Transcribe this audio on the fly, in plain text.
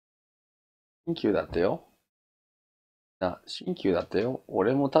新旧だってよ。新旧だってよ。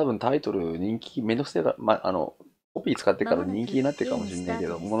俺も多分タイトル人気めんどくせえから、コピー使ってから人気になってるかもしれないけ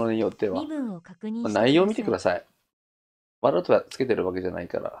ど、ものによっては。内容見てください。わざとはつけてるわけじゃない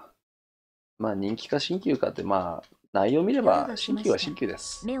から。人気か新旧かって、内容見れば新旧は新旧で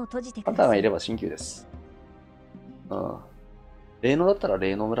す。あんたがいれば新旧です。うん。霊能だったら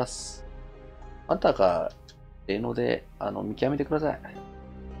霊能村っす。あんたが霊能で、見極めてください。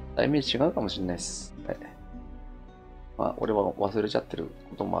ダメージ違うかもしれないです。はい。俺は忘れちゃってる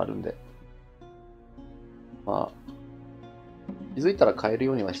こともあるんで。気づいたら変える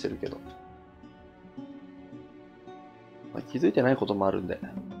ようにはしてるけど。気づいてないこともあるんで。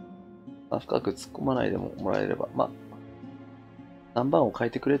深く突っ込まないでもらえれば。何番を変え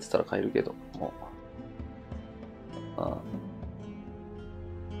てくれって言ったら変えるけど、もう。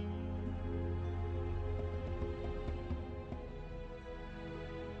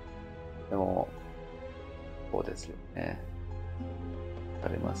でも、そうですよね。あ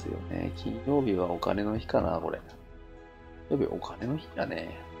りますよね。金曜日はお金の日かな、これ。金曜日お金の日だ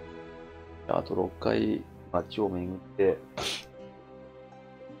ね。あと6回街を巡って、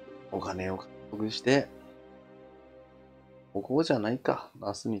お金を獲得して、ここじゃないか。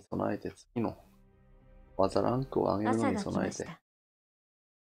明日に備えて次の技ランクを上げるのに備えて。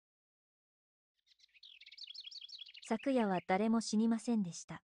昨夜は誰も死にませんでし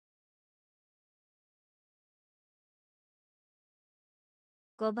た。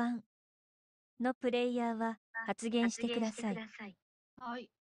5番のプレイヤーは発言してください。はい、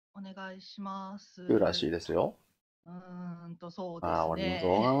お願いします。言うらしいですよ。そうですね。俺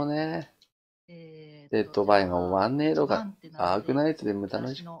の動画もね、デッドバイが終わんねえとか、アークナイトで無駄な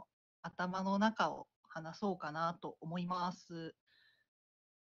私の頭の中を話そうかなと思います。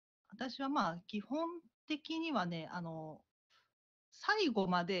私は基本的にはね、最後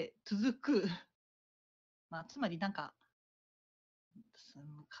まで続く、つまり考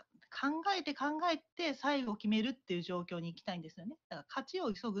えて最後決めるっていう状況に行きたいんですよね。だから勝ち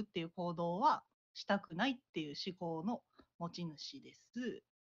を急ぐっていう行動はしたくないっていう思考の持ち主です。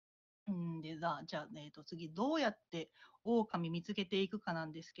じゃあ、次どうやって狼見つけていくかな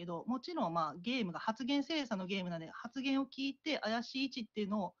んですけど、もちろんゲームが発言精査のゲームなので、発言を聞いて怪しい位置っていう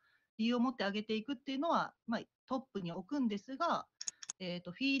のを理由を持って上げていくっていうのは、トップに置くんですが、フィ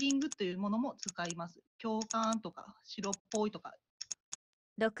ーリングというものも使います。共感とか白っぽいとか。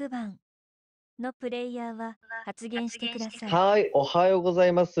6番のプレイヤーは発言してください。はい、おはようござ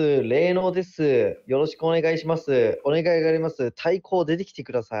います。霊能です。よろしくお願いします。お願いがあります。対抗出てきて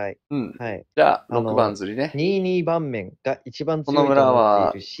ください。はい。じゃあ、6番釣りね。22番面が一番強いと思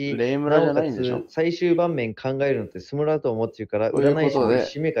っているし、なおかつ最終盤面考えるのってスムラと思ってるから、占い師の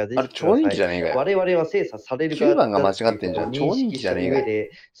締めが出てきてください。我々は精査される側だっていうことを認識した上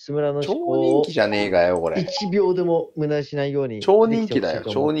で、スムラの思考を1秒でも無駄しないように超人気だよ、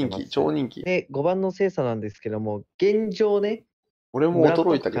超人気、超人気。で、5番の精査なんですけども、現状ね、俺も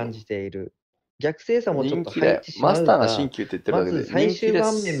驚いたけど感じている。逆精査もちょっと入ってしまうが、マスターが新旧って言ってるだけで、まず最終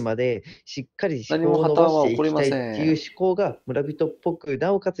盤面までしっかり思考を伸ばしていきたいっていう思考が村人っぽく、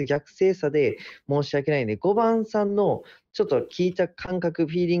なおかつ逆精査で申し訳ないね。5番さんのちょっと聞いた感覚、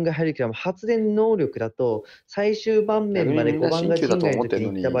フィーリングが入るけど、発電能力だと、最終盤面まで5番が人外の時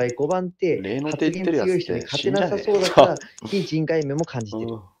に行った場合、5番って発言強い人に勝てなさそうだから、非人外面も感じて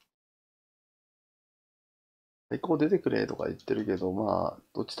る。最高出てくれとか言ってるけど、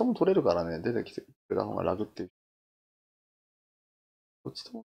どっちとも取れるからね、出てきてくれた方が楽っていう。どっち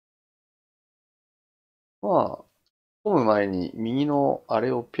とも。込む前に右のあ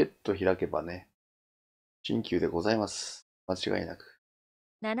れをピュッと開けばね、新旧でございます。間違いなく。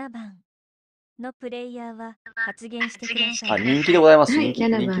7番のプレイヤーは発言してください。人気でございます。はい、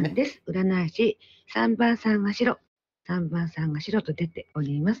7番です。占い師。3番さんが白。3番さんが白と出てお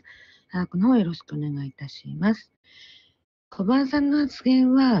ります。この方よろしくお願いいたします。5番さんの発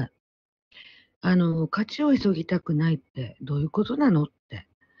言は、勝ちを急ぎたくないってどういうことなのって。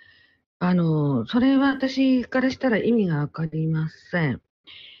それは私からしたら意味がわかりません。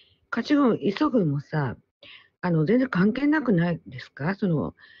勝ちを急ぐもさ、全然関係なくないですか？そ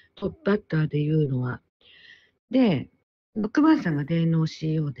のトップバッターで言うのは。で、6番さんが霊能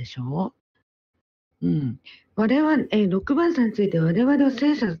CEO でしょ？我々、6番さんについて我々は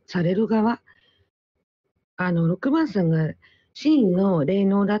精査される側。6番さんが真の霊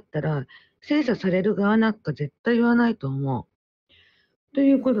能だったら、精査される側なんか絶対言わないと思う。と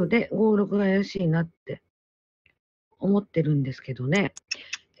いうことで、5、6が怪しいなって思ってるんですけどね。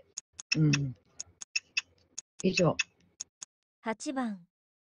以上。8番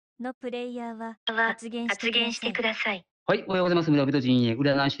のプレイヤーは発言してください。はい、おはようございます。村人陣営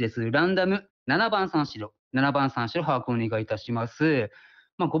占い師です。ランダム7番さん白。7番さん白、把握お願いいたします。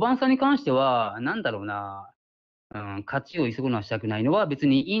5番さんに関しては、なんだろうな、勝ちを急ぐのはしたくないのは別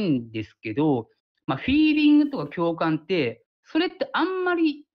にいいんですけど、フィーリングとか共感って、それってあんま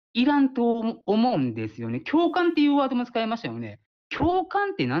りいらんと思うんですよね。共感っていうワードも使いましたよね。共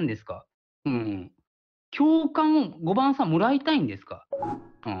感って何ですか？共感を5番さんもらいたいんですか？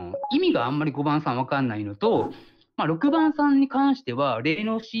意味があんまり5番さん分かんないのと、6番さんに関しては例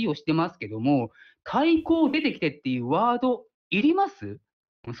の C をしてますけども、対抗出てきてっていうワードいります？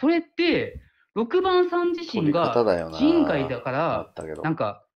それって、6番さん自身が人外だから、なん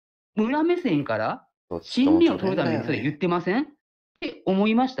か、村目線から真理を取るためにそれ言ってませんって思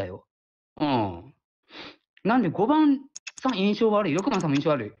いましたよ。なんで5番さん印象悪い、6番さんも印象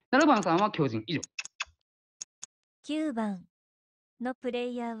悪い、7番さんは強靭以上。9番のプレ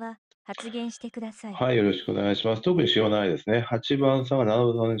イヤーは発言してください。はい、よろしくお願いします。特にしようないですね。8番さんは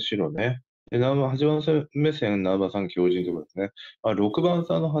7番さん白ね。で、8番さん目線、7番さん強靭ということですね。6番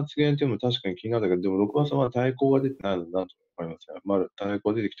さんの発言というのも確かに気になったけど、でも6番さんは対抗が出てないのだなと思いますね。対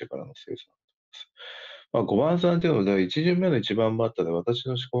抗出てきてからの精査。5番さんっていうのは、1巡目の1番バッターで私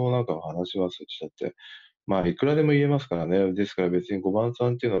の思考の中を話しますって言っちゃって、いくらでも言えますからね。ですから別に5番さ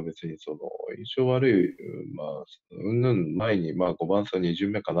んっていうのは別に印象悪い、うんぬん前に、5番さん2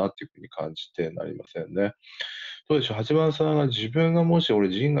巡目かなっていうふうに感じてなりませんね。どうでしょう、8番さんが自分がもし俺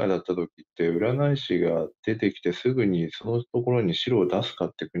陣外だった時って、占い師が出てきてすぐにそのところに白を出すか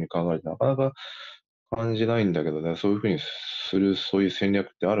っていうふうに考えて、なかなか感じないんだけどね、そういうふうにする、そういう戦略っ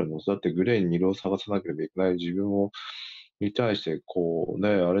てあるの？だってグレーに色を探さなければいけない自分に対して、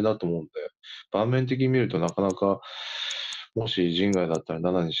あれだと思うんで、盤面的に見るとなかなか、もし人外だったら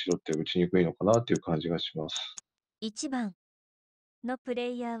7にしろって打ちにくいのかなっていう感じがします。1番のプ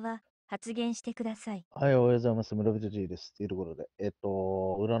レイヤーは発言してください。はい、おはようございます。村人 G です。というところで、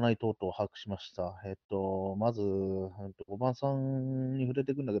占い等々把握しました。まず、5番さんに触れ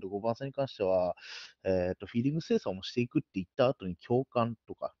ていくんだけど、5番さんに関しては、フィーリング精査もしていくって言った後に共感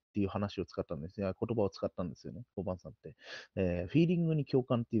とかっていう話を使ったんですね。言葉を使ったんですよね、5番さんって。フィーリングに共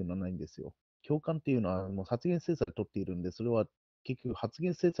感っていうのはないんですよ。共感っていうのはもう発言精査で取っているんで、それは結局発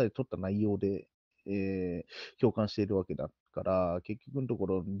言精査で取った内容で、共感しているわけだから、結局のとこ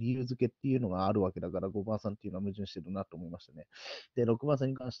ろ理由付けっていうのがあるわけだから、5番さんっていうのは矛盾してるなと思いましたね。で、6番さん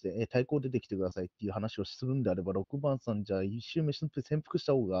に関して、対抗出てきてくださいっていう話をするんであれば、6番さんじゃあ1周目潜伏し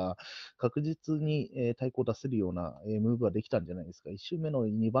た方が確実に、対抗出せるような、ムーブはできたんじゃないですか。1周目の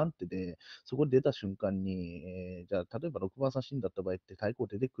2番手で、そこで出た瞬間に、じゃあ例えば6番さん死んだった場合って対抗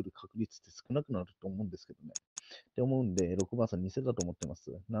出てくる確率って少なくなると思うんですけどね。って思うんで、6番さん偽だと思ってま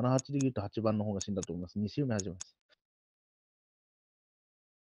す。7、8で言うと8番の方が死んだと思います。2周目始めます。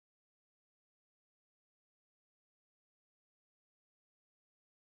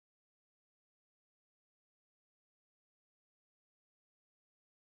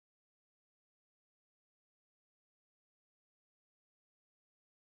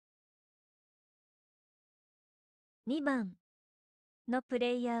2番のプ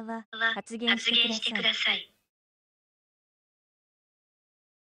レイヤーは発言してください。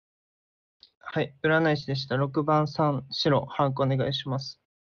はい、占い師でした。6番さん、白、把握お願いします。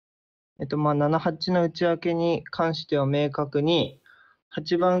7、8の内訳に関しては明確に、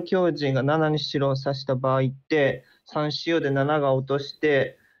8番強靭が7に白を指した場合って、3塩で7が落とし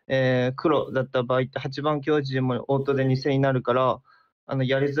て、黒だった場合って8番強靭もオートで2戦になるから、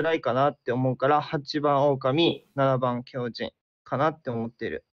やりづらいかなって思うから、8番狼、7番強靭かなって思ってい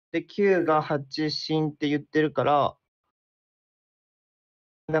る。で、9が8進って言ってるから、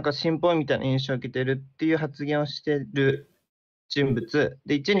なんか新っぽいみたいな印象を受けてるっていう発言をしてる人物。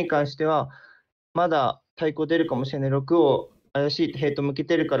で、1に関しては、まだ対抗出るかもしれない。6を怪しいってヘイト向け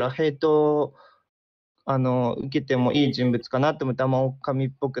てるから、ヘイトを受けてもいい人物かなって思ってあんま狼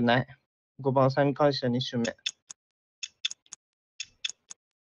っぽくない。5番さんに関しては2周目。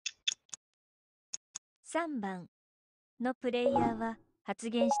3番のプレイヤーは発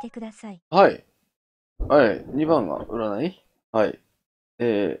言してください。はい。はい。2番が占い？はい。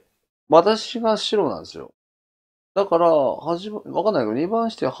私が白なんですよ。だから、わかんないけど、2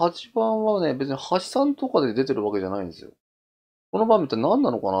番して8番はね、別に83とかで出てるわけじゃないんですよ。この盤面って何な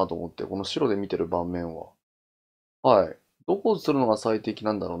のかなと思って、この白で見てる盤面は。はい。どこをするのが最適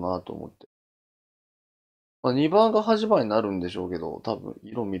なんだろうなと思って。2番が8番になるんでしょうけど、多分、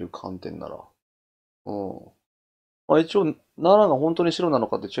色見る観点なら。一応、7が本当に白なの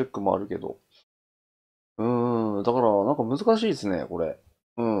かってチェックもあるけど。だからなんか難しいですね、これ。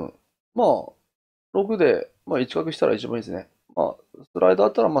6で、1角したら一番いいですね。スライドあ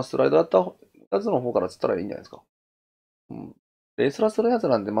ったら、スライドあったやつの方から釣ったらいいんじゃないですか。レースラするやつ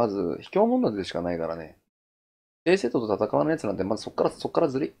なんてまず、卑怯者でしかないからね。A セットと戦わないやつなんて、まずそっから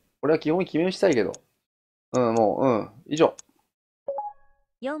ずり。俺は基本決め打ちしたいけど。以上。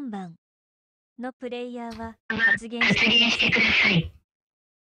4番のプレイヤーは発言してください。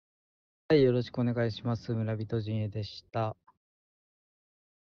はい、よろしくお願いします。村人陣営でした。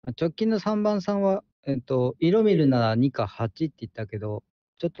直近の3番さんは、色見るなら2か8って言ったけど、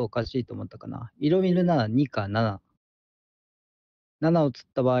ちょっとおかしいと思ったかな。色見るなら2か7。7を釣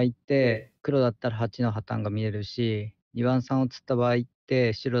った場合って、黒だったら8の破綻が見えるし、2番さんを釣った場合っ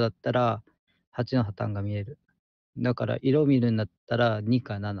て、白だったら8の破綻が見える。だから、色見るんだったら2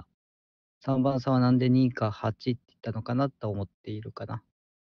か7。3番さんはなんで2か8って言ったのかなと思っているかな。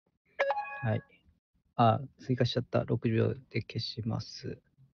はい。追加しちゃった。6秒で消します。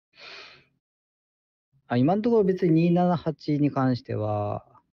今のところ別に278に関しては、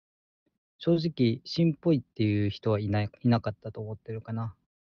正直、芯っぽいっていう人はいなかったと思ってるかな。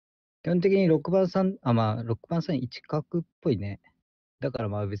基本的に6番さん、6番さん1角っぽいね。だから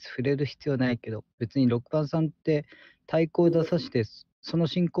別に触れる必要ないけど、別に6番さんって対抗出させて、その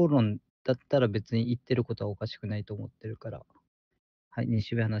進行論だったら別に言ってることはおかしくないと思ってるから。はい、2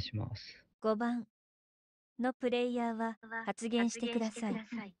周目話します。5番のプレイヤーは発言してください。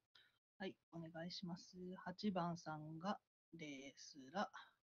はい、お願いします。8番さんがレースラ。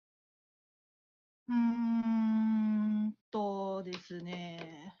です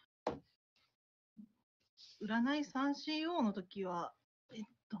ね。占い 3CO の時は、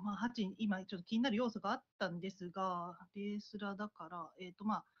8、今ちょっと気になる要素があったんですが、レースラだから、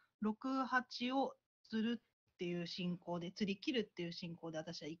6、8を釣るっていう進行で、釣り切るっていう進行で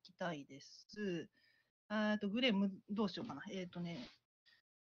私は行きたいです。グレームどうしようかな。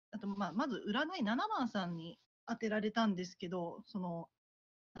まず占い7番さんに当てられたんですけど、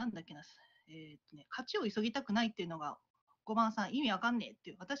なんだっけな、勝ちを急ぎたくないっていうのが5番さん意味わかんねえっ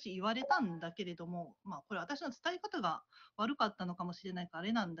て私言われたんだけれども、これ私の伝え方が悪かったのかもしれないからあ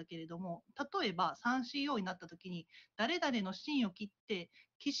れなんだけれども、例えば 3CO になった時に誰々の芯を切って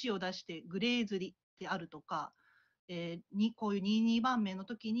騎士を出してグレー釣りであるとか、こういう22番目の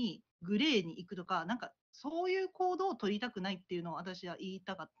時にグレーに行くとか、なんかそういう行動を取りたくないっていうのを私は言い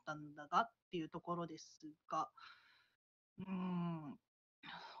たかったんだがっていうところですが、そ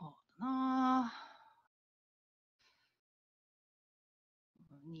うだな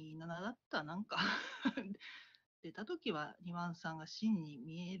27だったらなんか出た時は2番さんが真に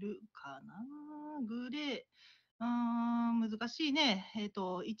見えるかな。グレー、難しいね。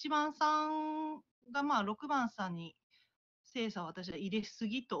1番さんが6番さんに精査を私は入れす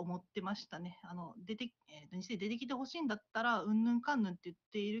ぎと思ってましたね。にして出てきてほしいんだったら、うんぬんかんぬんって言っ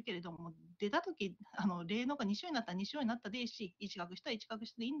ているけれども、出たとき、例のが2勝になったら2勝になったでいいし、1角したら1角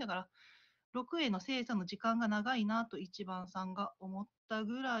していいんだから、6への精査の時間が長いなと1番さんが思った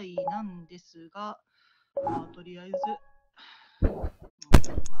ぐらいなんですが、とりあえず、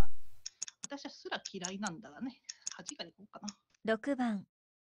私はすら嫌いなんだがね、8からいこうかな。6番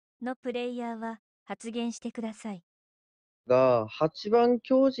のプレイヤーは発言してください。が、8番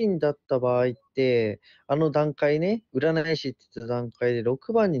強靭だった場合って、あの段階ね、占い師って言った段階で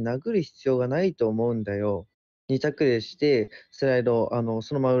6番に殴る必要がないと思うんだよ。2択でして、スライド、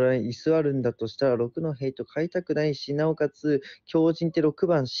そのまま裏に居座るんだとしたら、6のヘイト買いたくないし、なおかつ、強靭って6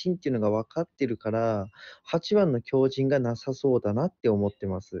番芯っていうのが分かってるから、8番の強靭がなさそうだなって思って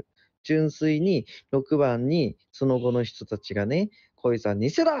ます。純粋に6番にその後の人たちがね、こいつは偽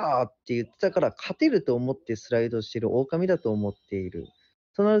だって言ってたから勝てると思ってスライドしている狼だと思っている。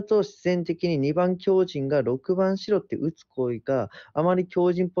となると自然的に2番強靭が6番白って打つ行為があまり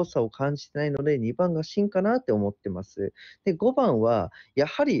強靭っぽさを感じてないので2番が真かなって思ってます。で、5番はや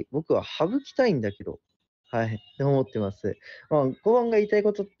はり僕は省きたいんだけど、はい、って思ってます。5番が言いたい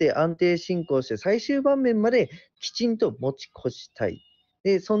ことって安定進行して最終盤面まできちんと持ち越したい。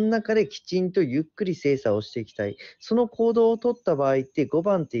で、その中できちんとゆっくり精査をしていきたい。その行動を取った場合って5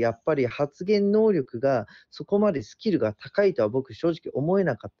番ってやっぱり発言能力がそこまでスキルが高いとは僕正直思え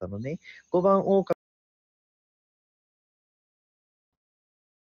なかったのね。5番狼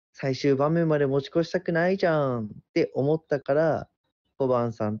最終場面まで持ち越したくないじゃんって思ったから、5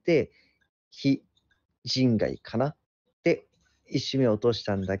番さんって非人外かなって一周目落とし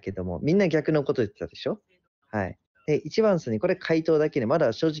たんだけども、みんな逆のこと言ってたでしょ？はい。で、1番さんにこれ回答だけで、ま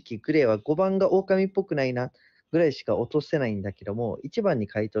だ正直グレーは5番が狼っぽくないなぐらいしか落とせないんだけども、1番に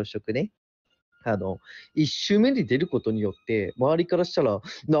回答しとくね。1周目に出ることによって、周りからしたら、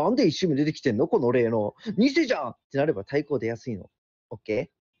なんで1周目出てきてんのこの例の。偽じゃんってなれば対抗出やすいの。OK？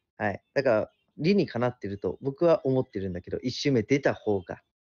 はい。だから、理にかなってると僕は思ってるんだけど、1周目出た方が、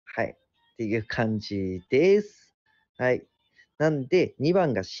はい。っていう感じです。はい。なんで、2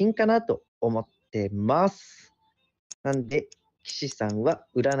番が真かなと思ってます。なんで、岸さんは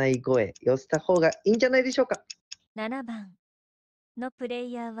占い声寄せた方がいいんじゃないでしょうか。7番のプレ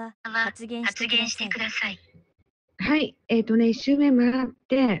イヤーは発言してください。はい。1周目回っ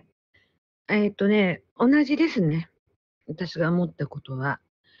て、同じですね。私が思ったことは。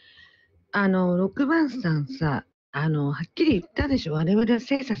6番さんさ、はっきり言ったでしょ。我々は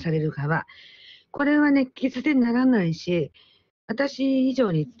精査される側。これはね、傷でならないし、私以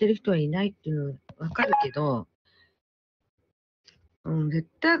上に言ってる人はいないっていうのはわかるけど、絶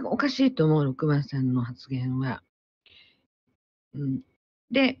対おかしいと思う、6番さんの発言は。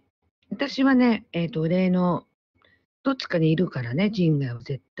で、私はね、例の、どっちかにいるからね、人外は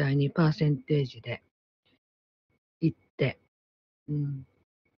絶対にパーセンテージで行って。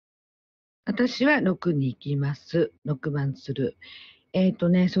私は6に行きます。6番する。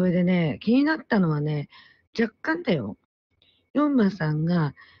それでね、気になったのはね、若干だよ。4番さん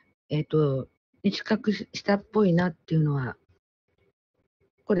が、短くしたっぽいなっていうのは、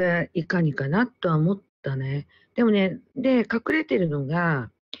これいかにかなとは思ったね。でもね、で、隠れてるの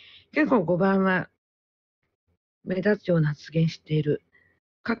が、結構5番は目立つような発言している。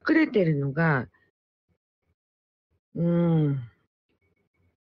隠れてるのが、91?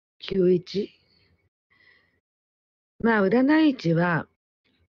 まあ、占い値は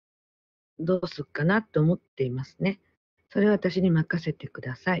どうすっかなと思っていますね。それは私に任せてく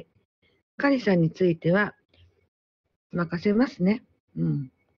ださい。カリさんについては任せますね。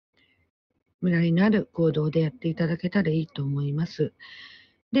無駄になる行動でやっていただけたらいいと思います。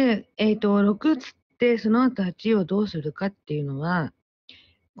で、6つってその後8をどうするかっていうのは、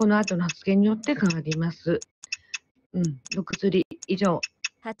この後の発言によって変わります。6釣り以上。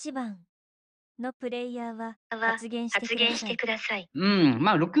8番のプレイヤーは発言してください。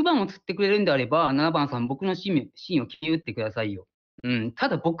まあ6番を釣ってくれるんであれば、7番さん僕のシーンを切り打ってくださいよ。た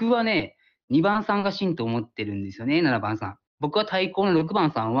だ僕はね、2番さんが真と思ってるんですよね、7番さん。僕は対抗の6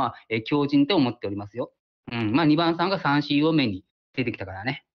番さんは、強靭と思っておりますよ。まあ2番さんが3、4を目に出てきたから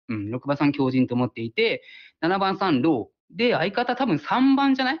ね。6番さん強靭と思っていて、7番さんロー。で、相方多分3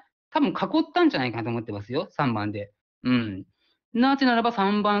番じゃない？多分囲ったんじゃないかなと思ってますよ、3番で。なぜならば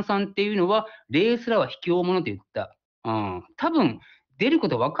3番さんっていうのは、レースらは卑怯者と言った。多分、出るこ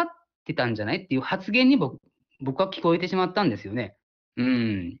と分かってたんじゃないっていう発言に僕は聞こえてしまったんですよね。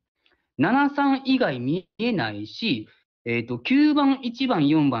7、3以外見えないし、9番、1番、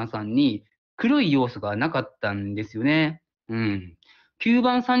4番さんに黒い要素がなかったんですよね。9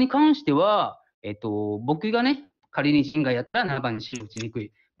番さんに関しては、僕がね、仮に人外やったら7番に白打ちにく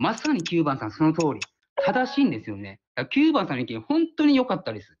い。まさに9番さんその通り。正しいんですよね。9番さんの意見、本当に良かっ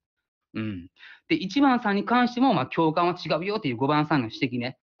たです。で、1番さんに関しても、共感は違うよっていう5番さんの指摘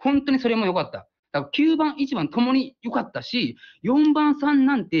ね。本当にそれも良かった。だから9番、1番ともに良かったし、4番さん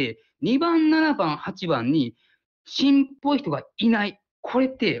なんて、2番、7番、8番に、芯っぽい人がいない。これっ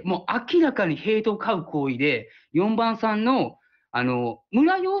て、もう明らかにヘイトを買う行為で、4番さんの、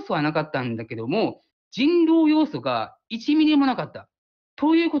村要素はなかったんだけども、人狼要素が1ミリもなかった。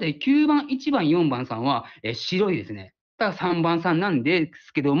ということで、9番、1番、4番さんは、白いですね。だから3番さんなんで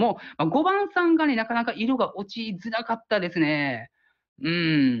すけども、5番さんがね、なかなか色が落ちづらかったですね。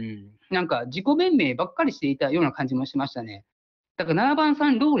なんか自己弁明ばっかりしていたような感じもしましたね。だから7番さ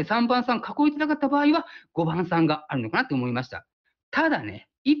ん、ローレ3番さん囲えてなかった場合は、5番さんがあるのかなと思いました。ただね、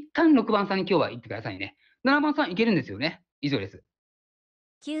一旦6番さんに今日は言ってくださいね。7番さんいけるんですよね。以上です。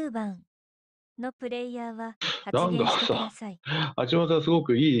9番のプレイヤーは発なんか言してくださ、さい。八幡さんすご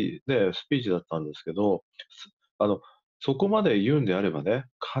くいいね、スピーチだったんですけど、あの、そこまで言うんであればね、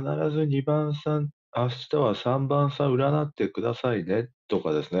必ず2番さん、明日は3番さん占ってくださいねと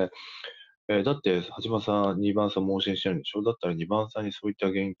かですね。だって、八幡さん、2番さん盲信してるんでしょ？だったら2番さんにそういった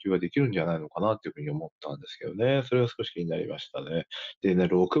言及ができるんじゃないのかなっていうふうに思ったんですけどね。それが少し気になりましたね。でね、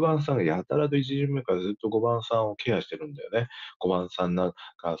6番さんがやたらと1巡目からずっと5番さんをケアしてるんだよね。5番さんなん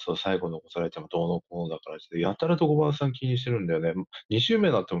か、そう、最後残されてもどうのこうのだからって、やたらと5番さん気にしてるんだよね。2周目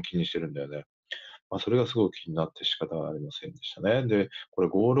になっても気にしてるんだよね。それがすごく気になって仕方がありませんでしたね。で、これ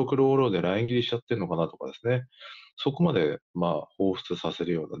5、6ローローでライン切りしちゃってるのかなとかですね。そこまで、彷彿させ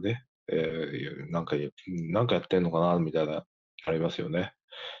るようなね、なんかやってんのかな、みたいな、ありますよね。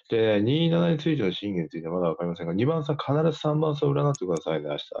で、27についての審議についてはまだわかりませんが、2番さん必ず3番さん占ってくださいね、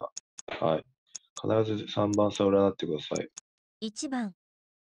明日。はい。必ず3番さん占ってください。1番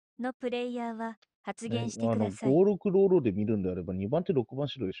のプレイヤーは発言して5、ください。6ローローで見るんであれば、2番手6番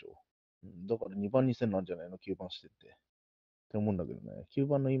白でしょ。だから2番2000なんじゃないの ?9 番してって。って思うんだけどね。9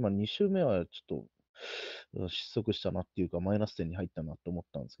番の今2周目はちょっと失速したなっていうか、マイナス点に入ったなって思っ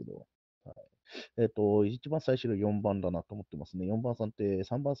たんですけど。はい、一番最初の4番だなと思ってますね。4番さんって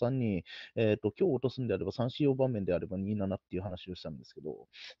3番さんに、今日落とすんであれば3、4、4番面であれば27っていう話をしたんですけど、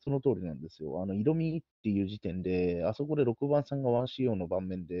その通りなんですよ。色味っていう時点で、あそこで6番さんが 1CO の盤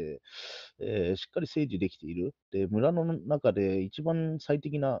面で、しっかり整理できている。で、村の中で一番最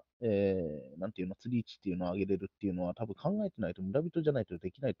適な、なんていうの、釣り位置っていうのを上げれるっていうのは、多分考えてないと、村人じゃないと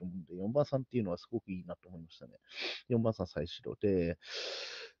できないと思うんで、4番さんっていうのはすごくいいなと思いましたね。4番さん最白で、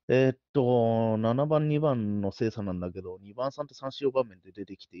7番、2番の精査なんだけど、2番さんと3、4番面で出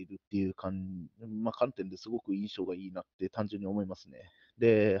てきているっていう観点ですごく印象がいいなって単純に思いますね。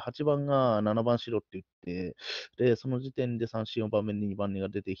で、8番が7番白って言って、で、その時点で3、4番目に2番が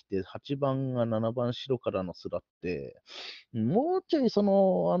出てきて、8番が7番白からのスラって、もうちょい意図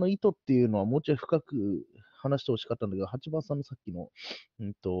っていうのはもうちょい深く話してほしかったんだけど、8番さんのさっきの、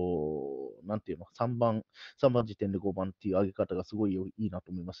なんていうの、3番時点で5番っていう上げ方がすごいいいな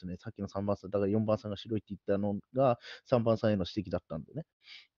と思いましたね。さっきの3番さん、だから4番さんが白いって言ったのが3番さんへの指摘だったんでね。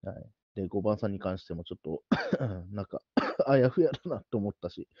はい。で、5番さんに関してもちょっとなんかあやふやだなと思っ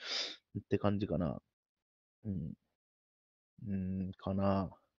たし、って感じかな。うん。かな。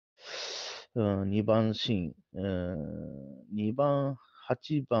2番シーン。2番、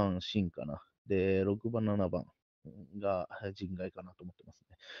8番シーンかな。で、6番、7番が人外かなと思ってます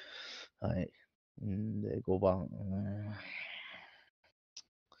ね。はい。で、5番。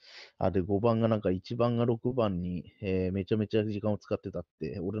で、5番がなんか1番が6番に、めちゃめちゃ時間を使ってたっ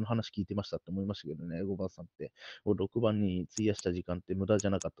て、俺の話聞いてましたって思いましたけどね、5番さんって。俺6番に費やした時間って無駄じゃ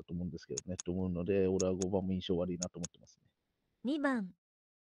なかったと思うんですけどね、と思うので、俺は5番も印象悪いなと思ってますね。2番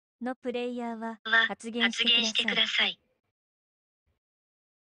のプレイヤーは発言してください。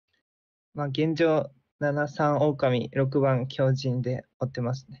まあ、現状、7、3狼、6番強靭で追って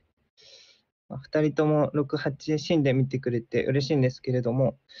ますね。2人とも6、8シーンで見てくれて嬉しいんですけれど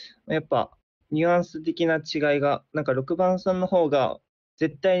も、やっぱニュアンス的な違いが、なんか6番さんの方が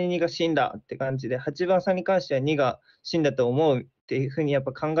絶対に2が死んだって感じで、8番さんに関しては2が死んだと思うっていうふうにやっ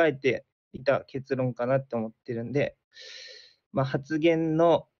ぱ考えていた結論かなって思ってるんで、まあ、発言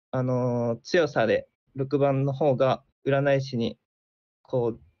の、強さで6番の方が占い師にこ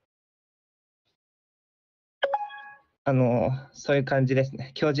うそういう感じです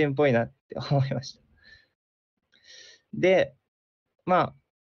ね。強靭っぽいなって思いました。で、ま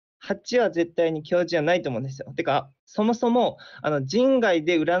あ、8は絶対に強靭じゃないと思うんですよ。てか、そもそも、人外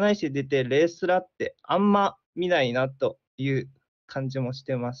で占い師出てレースラってあんま見ないなという感じもし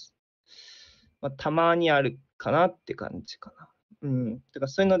てます。まあ、たまにあるかなって感じかな。てか、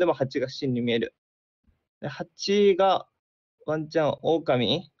そういうのでも8が真に見える。で8がワンチャン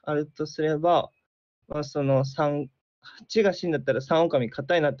狼あるとすれば、まあ、その8が死んだったら3狼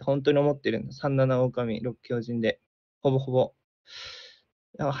硬いなって本当に思ってるんだ。3、7狼、6強靭で、ほぼほぼ。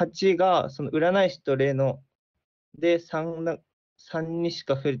8がその占い師と霊能で 3にし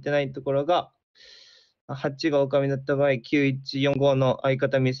か触れてないところが、8が狼だった場合、9145の相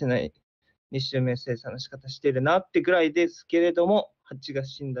方見せない2周目生産の仕方してるなってぐらいですけれども、8が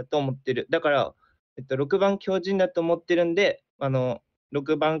死んだと思ってる。だから、6番強靭だと思ってるんで、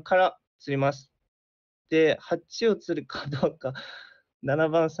6番から釣ります。で、8を釣るかどうか、7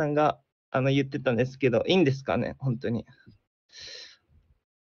番さんが言ってたんですけど、いいんですかね、本当に。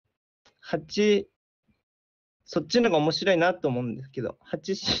8、そっちの方が面白いなと思うんですけど、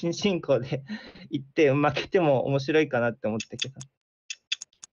8進行で行って負けても面白いかなって思ったけど、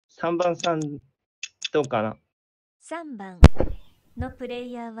3番さんどうかな。3番のプレ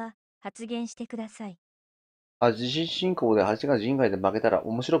イヤーは発言してください。自身進行で8が人外で負けたら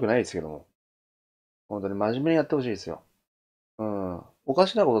面白くないですけども。本当に真面目にやってほしいですよ。おか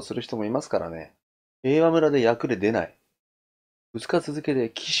しなことする人もいますからね。平和村で役で出ない。2日続け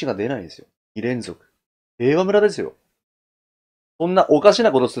て騎士が出ないんですよ。2連続。平和村ですよ。そんなおかし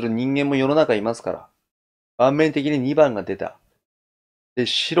なことする人間も世の中いますから。盤面的に2番が出た。で、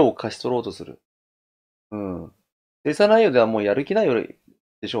白を勝ち取ろうとする。精査内容ではもうやる気ないより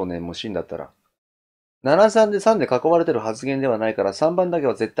でしょうね、もう死んだったら。7-3で3で囲われてる発言ではないから3番だけ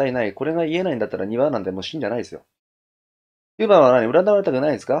は絶対ない。これが言えないんだったら2番なんてもう死んじゃないですよ。9番は占われたくな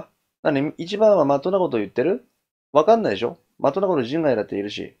いですか？1番はまっとうなこと言ってる？わかんないでしょ？まっとうなこと人外だっている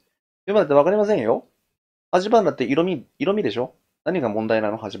し。9番だってわかりませんよ。8番だって色味でしょ？何が問題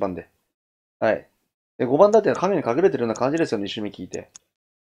なの ?8 番で。はい。で、5番だって影に隠れてるような感じですよね、一緒に聞いて。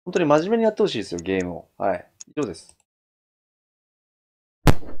本当に真面目にやってほしいですよ、ゲームを。はい。以上です。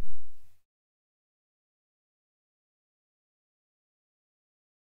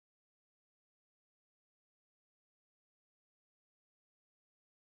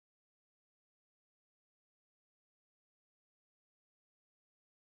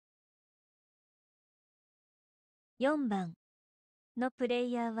4番のプレ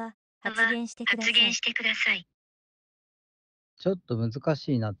イヤーは発言してください。ちょっと難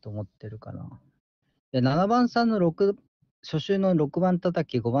しいなと思ってるかな。で、7番さんの初週の6番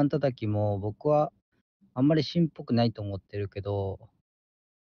叩き、5番叩きも僕はあんまり芯っぽくないと思ってるけど、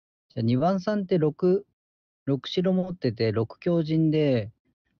じゃあ2番さんって6白持ってて、6強靭で、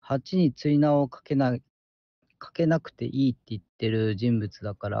8に追縄をかけなくていいって言ってる人物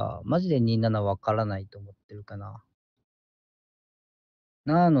だから、マジで27わからないと思ってるかな。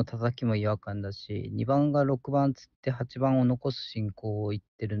7の叩きも違和感だし、2番が6番つって8番を残す進行を言っ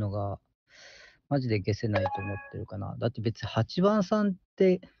てるのが、マジで消せないと思ってるかな。だって別に8番さんっ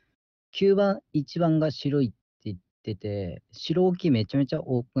て9番、1番が白いって言ってて、白置きめちゃめちゃ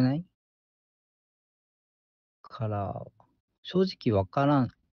多くないから、正直わからん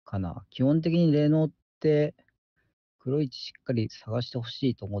かな。基本的に霊能って黒い位置しっかり探してほ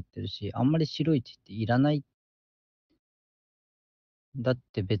しいと思ってるし、あんまり白い位置っていらない。だっ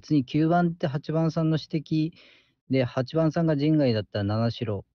て別に9番って8番さんの指摘で、8番さんが人外だったら7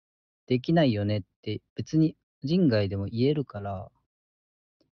白できないよねって別に人外でも言えるから、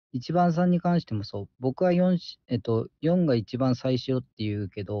1番さんに関してもそう、僕は4が一番最白って言う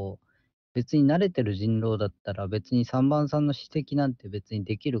けど、別に慣れてる人狼だったら別に3番さんの指摘なんて別に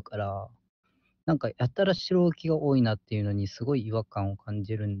できるから、なんかやたら白置きが多いなっていうのにすごい違和感を感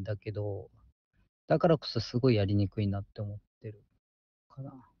じるんだけど、だからこそすごいやりにくいなって思ってるか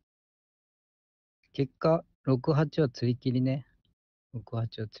な。結果、6、8は釣り切りね。6、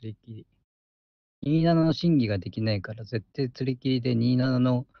8は釣り切り。27の審議ができないから絶対釣り切りで27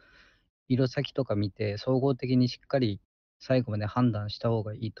の色先とか見て総合的にしっかり最後まで判断した方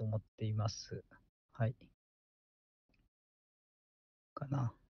がいいと思っています。はい。か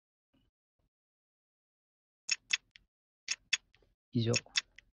な。以上。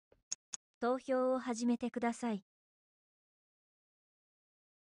投票を始めてください。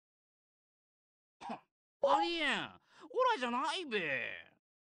ありえん。オラじゃないべ。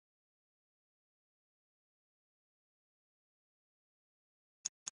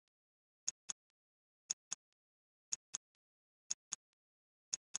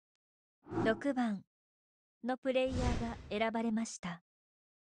6番のプレイヤーが選ばれました。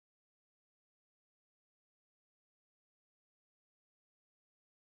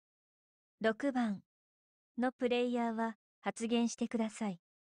6番のプレイヤーは発言してください。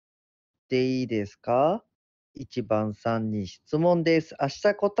でいいですか？ 1 番さんに質問です。明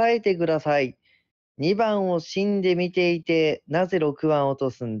日答えてください。2番を死んで見ていて、なぜ6番落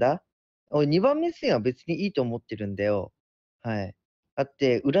とすんだ？俺2番目線は別にいいと思ってるんだよ。はい。だっ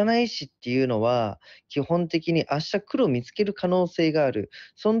て、占い師っていうのは、基本的に明日黒見つける可能性がある。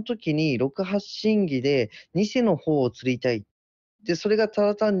その時に6、8審議で偽の方を釣りたい。で、それがた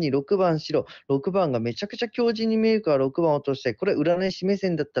だ単に6番白、6番がめちゃくちゃ強靭に見えるから6番落としたい。これは占い師目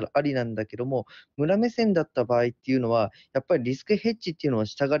線だったらありなんだけども、村目線だった場合っていうのは、やっぱりリスクヘッジっていうのは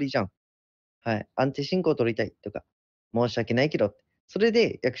下がりじゃん。はい。安定進行を取りたいとか、申し訳ないけど、それ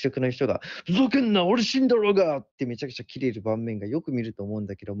で役職の人が、ふざけんな、俺死んだろうがってめちゃくちゃ切れる場面がよく見ると思うん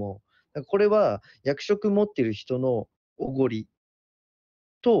だけども、これは役職持ってる人のおごり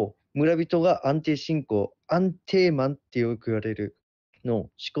と、村人が安定進行、安定マンってよく言われるの思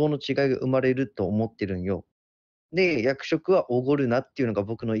考の違いが生まれると思ってるんよ。で、役職はおごるなっていうのが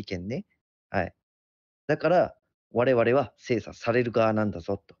僕の意見ね。はい。だから、我々は精査される側なんだ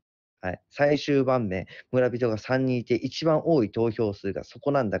ぞと。はい。最終盤面、村人が3人いて、一番多い投票数がそ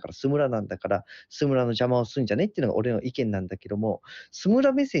こなんだから、スムラなんだから、スムラの邪魔をするんじゃねっていうのが俺の意見なんだけども、スム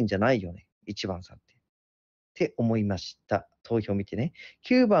ラ目線じゃないよね、1番さんって。って思いました。投票見てね。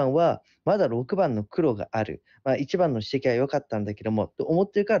9番は、まだ6番の黒がある。まあ、1番の指摘は良かったんだけども、と思っ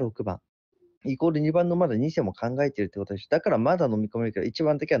てるから6番。イコール2番のまだ2世も考えてるってことでしょ。だからまだ飲み込めるけど、1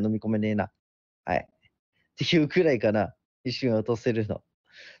番だけは飲み込めねえな。はい。っていうくらいかな。一瞬落とせるの。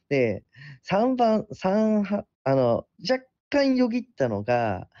で、3番、若干よぎったの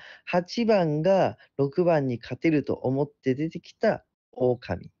が、8番が6番に勝てると思って出てきた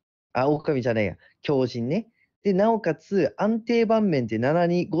狼。狼じゃないや、強靭ね。で、なおかつ安定盤面で7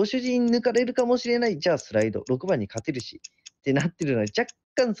にご主人抜かれるかもしれない。じゃあスライド。6番に勝てるし。ってなってるのは若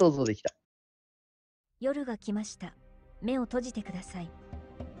干想像できた。夜が来ました。目を閉じてください。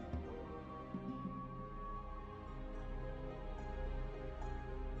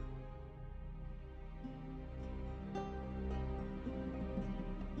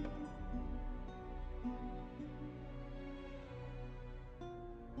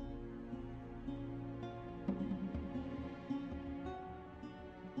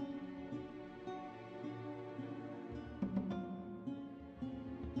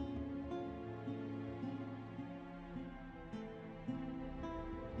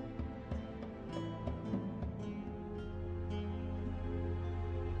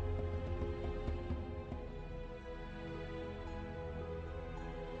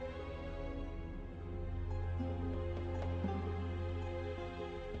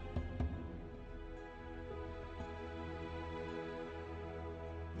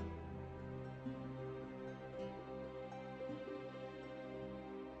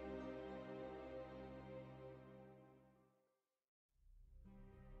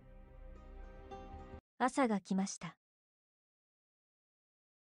朝が来ました。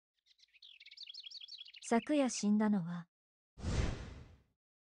昨夜死んだのは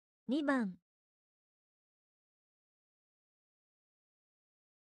2番。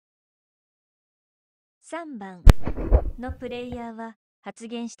3番のプレイヤーは発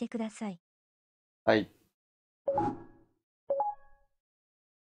言してください。はい。す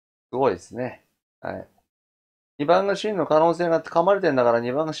ごいですね。はい。2番が真の可能性が噛まれてんだから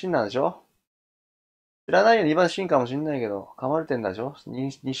2番が真なんでしょ？知らないよ、2番真かもしんないけど、噛まれてんだでしょ？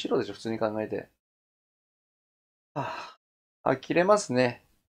に白でしょ、普通に考えて。はあ、呆れますね。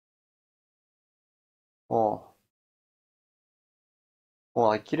も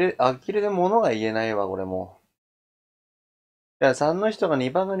もう呆れで物が言えないわ、これもう。いや、3の人が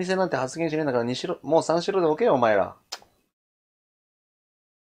2番が偽なんて発言しねえんだから、2白、もう3白でおけよ、お前ら。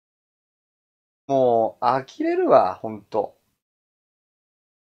もう、呆れるわ、ほんと。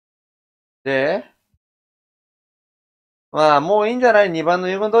で、まあ、もういいんじゃない？ 2 番の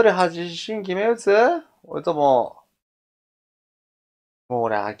言う分通り発信決め打つ？俺とも、もう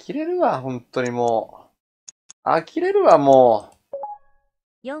俺呆れるわ、ほんとにもう。呆れるわ、もう。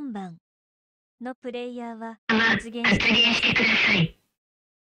4番のプレイヤーは発言してください。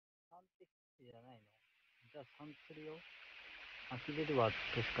3ってじゃないの？じゃあ3するよ。呆れるわ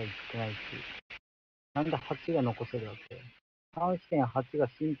としか言ってないし。なんで8が残せるわけ？ 3.8 が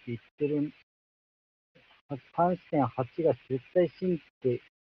真って言ってる。3.8 が絶対真って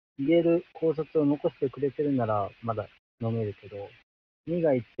言える考察を残してくれてるならまだ飲めるけど、2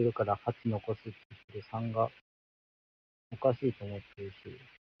が言ってるから8残すって言ってる3がおかしいと思ってるし、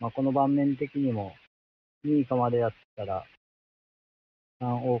まあ、この盤面的にも2以下までやったら3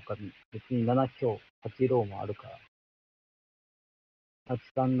狼、別に7強、8ローもあるから、8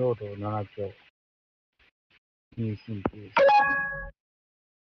三ロード7強、2進っていう。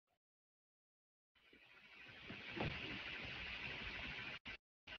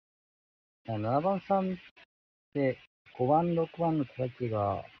7番3で5番、6番の叩き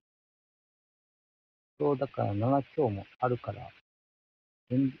が、そうだから7強もあるから、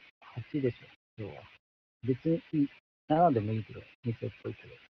8でしょ、要は。別に7でもいいけど、2世っぽいけ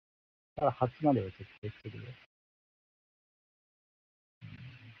ど。ただ8までは絶対するよ。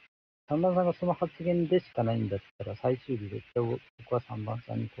3番さんがその発言でしかないんだったら、最終日絶対僕は3番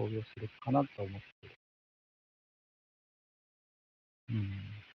さんに投票するかなと思ってる。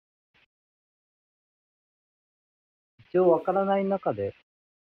一応わからない中で、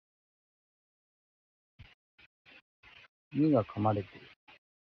2が噛まれてる。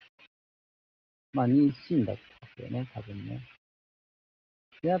まあ、2死んだってことだよね、多分ね。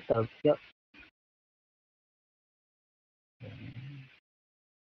で、あったら、いや、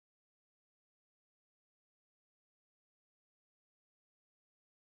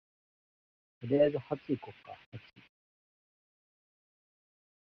とりあえず8いこうか。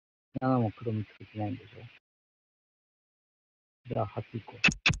8。7も黒見つけてないんでしょ。じゃあ8いこ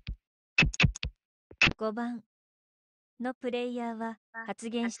う。5番のプレイヤーは発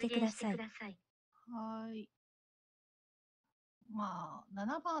言してください。はい。まあ、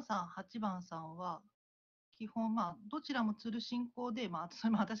7番さん、8番さんは、基本、まあ、どちらも釣る進行で、まあ、そ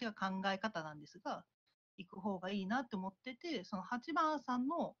れも私が考え方なんですが、行く方がいいなって思ってて、その8番さん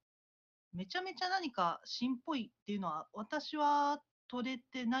のめちゃめちゃ何か芯っぽいっていうのは、私は取れ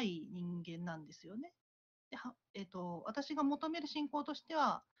てない人間なんですよね。で私が求める進行として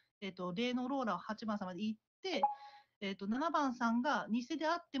は、例のローラを8番さんまで行って、7番さんが偽で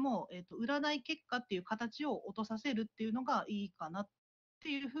あっても、占い結果っていう形を落とさせるっていうのがいいかなって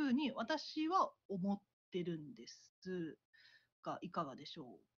いうふうに私は思ってるんですが、いかがでしょ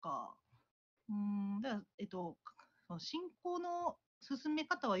うか。だからその進行の進め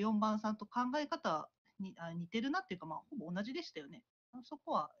方は4番さんと考え方に似てるなっていうか、まあ、ほぼ同じでしたよね。そ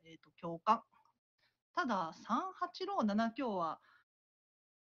こは、共感。ただ、3、8ロー、7強は、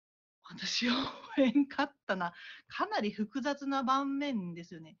私は応援勝ったな。かなり複雑な盤面で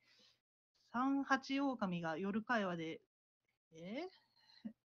すよね。3、8狼が夜会話で、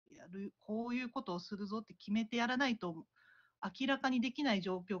こういうことをするぞって決めてやらないと、明らかにできない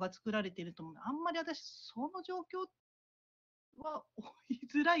状況が作られていると思う。あんまり私、その状況は追い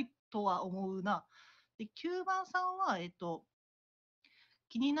づらいとは思うな。で、9番さんは、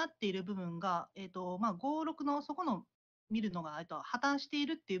気になっている部分が、まあ、5、6のそこの見るのが、破綻してい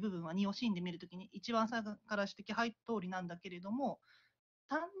るっていう部分は2をシーンで見るときに一番最初から指摘入った通りなんだけれども、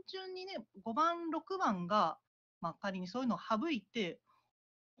単純にね、5番、6番が、まあ、仮にそういうのを省いて、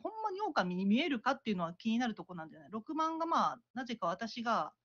ほんまに狼に見えるかっていうのは気になるところなんじゃない。6番がまあ、なぜか私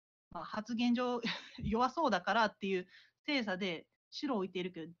が、まあ、発言上弱そうだからっていう精査で、白を置いてい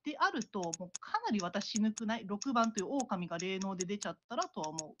るけど、であると、もうかなり私抜くない ?6 番という狼が霊能で出ちゃったらとは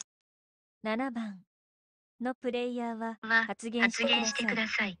思う。7番のプレイヤーは発言してくだ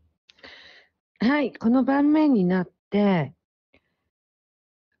さい。はい、この盤面になって、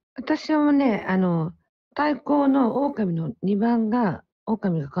私はね、対抗の狼の2番が、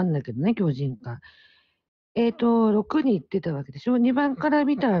狼がかかんないけどね、強靭か。6に行ってたわけでしょ。2番から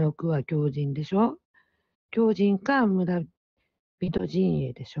見たら6は強靭でしょ。強靭か村人陣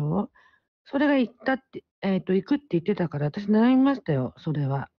営でしょ。それが行ったって、行くって言ってたから、私悩みましたよ、それ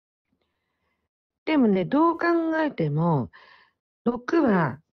は。でもね、どう考えても、6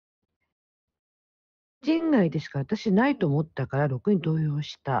は陣外でしか私ないと思ったから、6に投票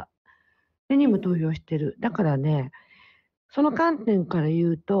した。でにも投票してる。だからね、その観点から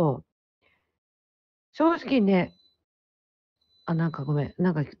言うと、正直ね、なんかごめん、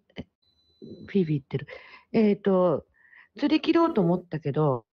なんか、フィービー言ってる。釣り切ろうと思ったけ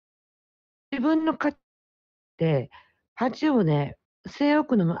ど、自分の勝ちで、8をね、据え置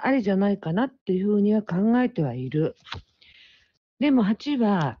くのもありじゃないかなっていうふうには考えてはいる。でも8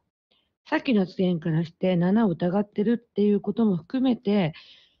は、さっきの発言からして7を疑ってるっていうことも含めて、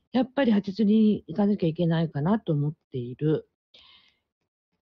やっぱり8釣りに行かなきゃいけないかなと思っている。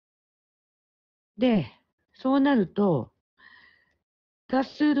で、そうなると、脱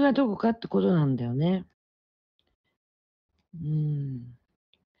数はどこかってことなんだよね。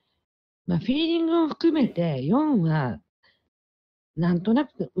まあ、フィーリングを含めて4は、なんとな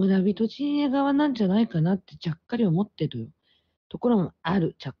く村人陣営側なんじゃないかなってちゃっかり思ってるところもあ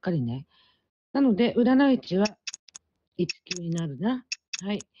る、ちゃっかりね。なので、占い値は1級になるな。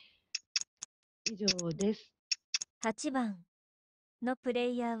はい。以上です。8番のプレ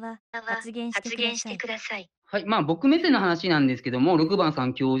イヤーは発言してください。はい、まあ僕目線の話なんですけども、6番さ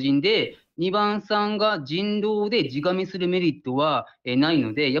ん強靭で、2番さんが人狼で地噛みするメリットはない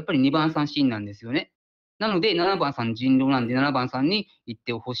ので、やっぱり2番さん真なんですよね。なので、7番さん人狼なんで、7番さんに行っ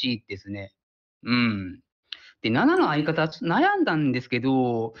てほしいですね。で、7の相方、ちょっと悩んだんですけ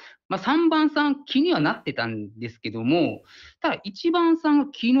ど、まあ、3番さん気にはなってたんですけども、ただ1番さんが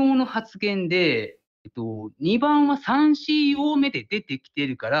昨日の発言で、2番は 3C 多めで出てきて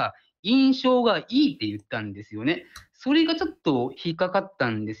るから、印象がいいって言ったんですよね。それがちょっと引っかかった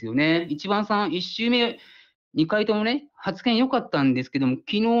んですよね。1番さん、1周目、2回ともね、発言良かったんですけども、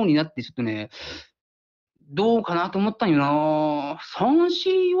昨日になってちょっとね、どうかなと思ったんよな。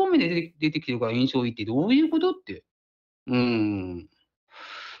3C 多めで出てきてるから印象いいってどういうことって。な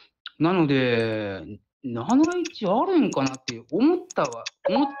ので、71あるんかなって思っ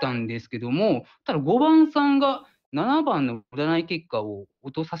たんですけども、ただ5番さんが7番の占い結果を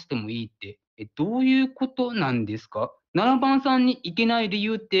落とさせてもいいって、どういうことなんですか？ 7 番さんに行けない理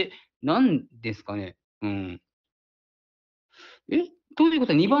由って何ですかね？というこ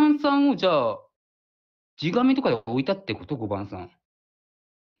とは2番さんをじゃあ、地紙とかで置いたってこと？ 5 番さん。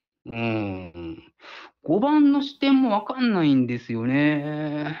5番の視点もわかんないんですよ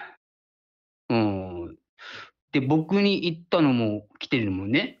ね。で、僕に言ったのも来てるも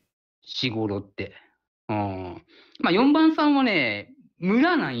んね。しごろって。まあ、4番さんはね、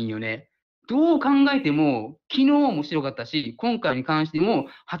村ないんよね。どう考えても、昨日面白かったし、今回に関しても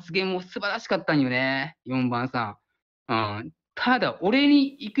発言も素晴らしかったんよね。4番さん。ただ、俺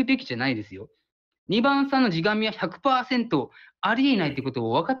に行くべきじゃないですよ。2番さんの地紙は 100% ありえないってこと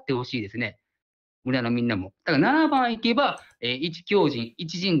を分かってほしいですね。村のみんなも。だから7番行けば、1強人、1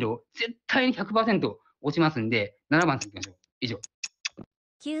人狼、絶対に 100% 落ちますんで、7番行きましょう。以上。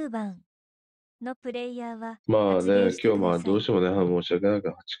9番のプレイヤーはまあね、発言して今日まあください。どうしてもね、申し訳ないか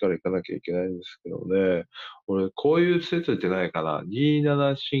ら8から行かなきゃいけないんですけどね、俺、こういう説ってないかな。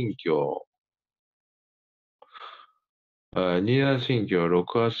27神教、27神教、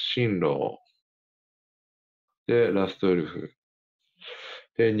68神狼、で、ラストウルフ。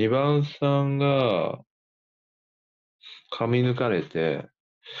で、2番さんが、噛み抜かれて、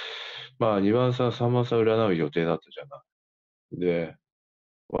まあ2番さん、3番さん占う予定だったじゃない。で、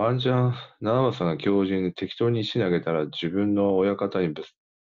ワンチャン、7番さんが強靭で適当に石投げたら自分の親方に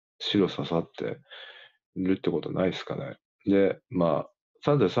白刺さってるってことないですかね。で、まあ、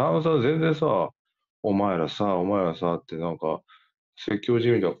さて、3番さん全然さ、お前らさってなんか、説教じ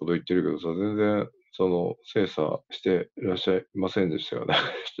みたこと言ってるけどさ、全然、精査していらっしゃいませんでしたよね。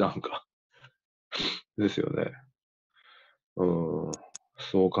なんか、ですよね。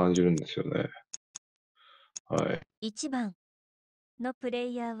そう感じるんですよね。はい。1番のプレ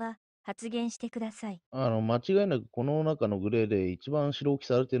イヤーは発言してください。間違いなくこの中のグレーで一番白置き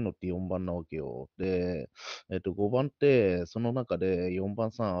されてるのって4番なわけよ。で、5番って、その中で4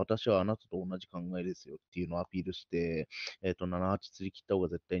番さん、私はあなたと同じ考えですよっていうのをアピールして、7、8釣り切った方が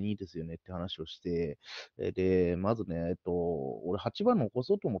絶対にいいですよねって話をして、で、まずね、俺8番残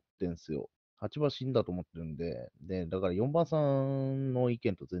そうと思ってんすよ。8番死んだと思ってるんで、だから4番さんの意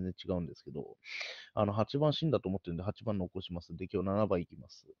見と全然違うんですけど、8番死んだと思ってるんで、8番残します。で、今日7番いきま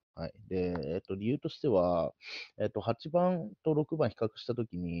す。はい。で、理由としては、8番と6番比較したと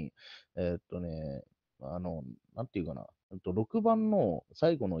きに、えっとね、なんていうかな、6番の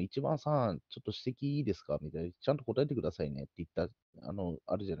最後の1番さん、ちょっと指摘いいですかみたいな、ちゃんと答えてくださいねって言った、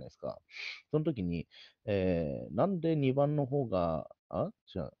あるじゃないですか。その時に、なんで2番の方が、違う、なんて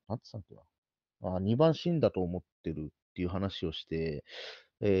言ったんだっけな。2番死んだと思ってるっていう話をして、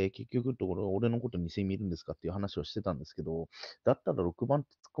結局のところ、俺のこと2000見るんですかっていう話をしてたんですけど、だったら6番って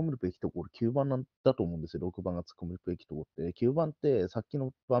突っ込むべきところ、9番なんだと思うんですよ、6番が突っ込むべきところって。9番ってさっき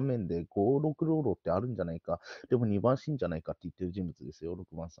の場面で5、6ローロってあるんじゃないか、でも2番死んじゃないかって言ってる人物ですよ、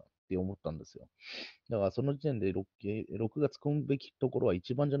6番さんって思ったんですよ。だからその時点で6が突っ込むべきところは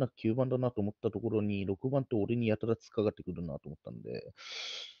1番じゃなく9番だなと思ったところに、6番って俺にやたら突っかかってくるなと思ったんで、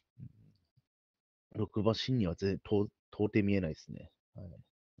6番真には到底見えないですね。はい、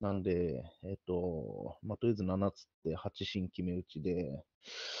なんで、とりあえず7つって8進決め打ちで、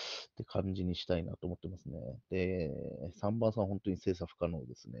って感じにしたいなと思ってますね。で、3番さん本当に精査不可能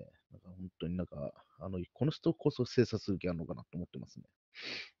ですね。なんか本当にこの人こそ精査する気あるのかなと思ってますね。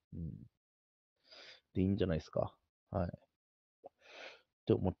うん。で、いいんじゃないですか。はい。っ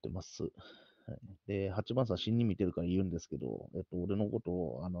て思ってます。はい、で、8番さん、死に見てるから言うんですけど、俺のこと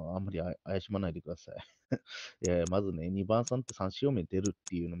を、あんまり怪しまないでください。まずね、2番さんって3四目出るっ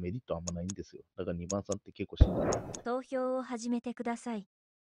ていうのメリットあんまないんですよ。だから2番さんって結構死んだな。投票を始めてください。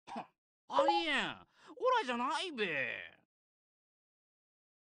ありえん。オラじゃないべ。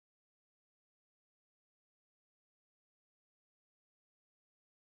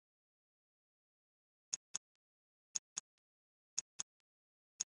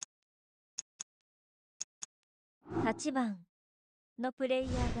8番のプレイ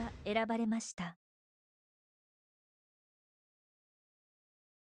ヤーが選ばれました。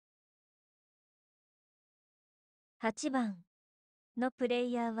8番のプレ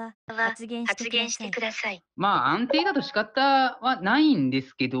イヤーは発言してください。まあ、安定だと仕方はないんで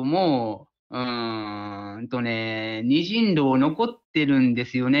すけども、二進路残ってるんで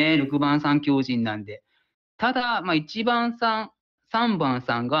すよね。6番さん強靭なんで。ただ、1番さん、3番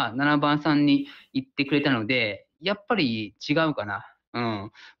さんが7番さんに言ってくれたので、やっぱり違うかな。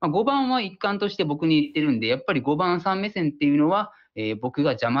5番は一貫として僕に言ってるんで、やっぱり5番さん目線っていうのは、僕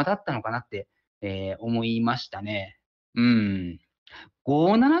が邪魔だったのかなって、思いましたね。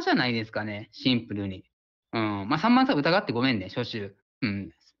5-7じゃないですかね、シンプルに。3番さん疑ってごめんね、初週。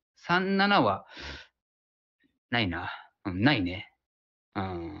3-7は、ないな。ないね。明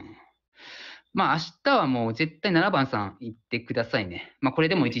日はもう絶対7番さん行ってくださいね。これ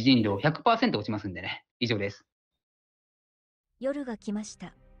でも一陣量 100% 落ちますんでね。以上です。夜が来まし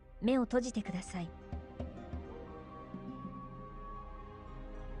た。目を閉じてください。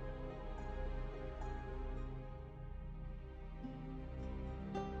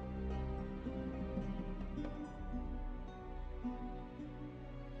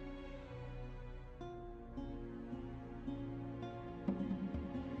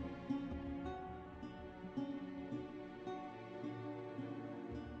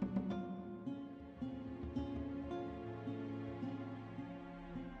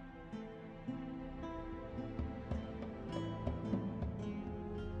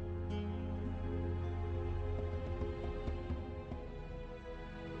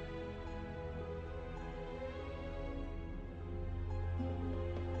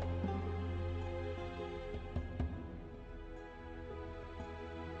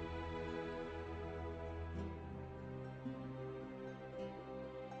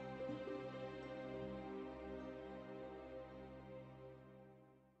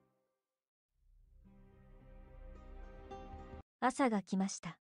朝が来まし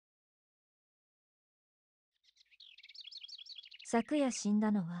た。昨夜死ん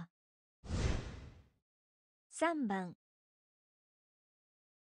だのは3番。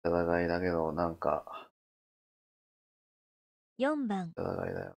戦いだけど、なんか。4番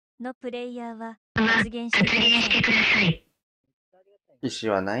戦いだよ。のプレイヤーは発言してください。騎士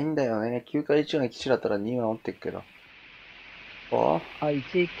はないんだよね。9回1の騎士だったら2は持ってっけど。1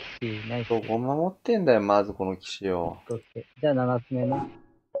騎士ないっす。どこ守ってんだよ、まずこの騎士を。じゃあ7つ目の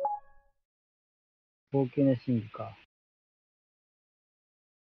冒険の真偽か。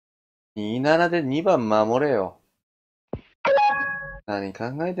27で2番守れよ。何考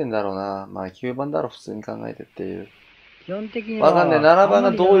えてんだろうな。まあ9番だろ、普通に考えてっていう。基本的には、わかんねえ、7番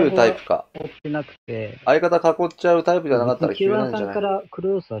がどういうタイプか。追ってなくて、相方囲っちゃうタイプじゃなかったら9 9な番さんじゃない？んからク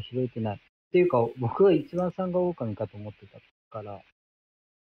ロースは拾えてない。っていうか、僕は1番さんが狼かと思ってたから、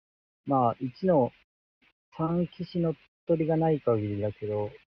まあ、1の3騎士の取りがない限りだけど、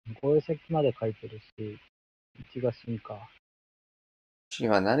これ先まで書いてるし、1が進化。シ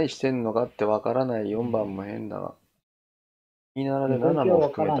が何してんのかってわからない4番も変だな。27で7も動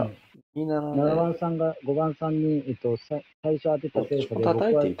機はわ含めた。からん。7 27番さんが5番さんに、最初当てたどっちも精査で、僕は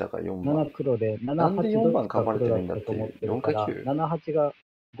叩いていたか、4番。 7黒で、7、なんで8 4番どっちか噛まれて黒だないんだっていう。ったと思ってる4かから、 9。7、8が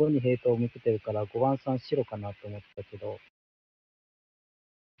5にヘイトを向けてるから、5番さん白かなと思ってたけど、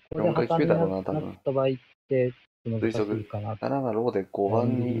これで4か9破綻になだろうな、多っ分。た場合って、難し推測。いかなと。7がローで5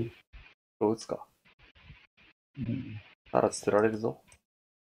番にロー打つか。うん、なら捨てられるぞ。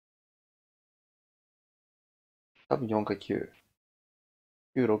多分4か9。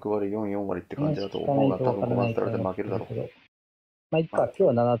9、6割、4、4割って感じだと思うが、多分5番捨てられて負けるだろう。まあ、いっか、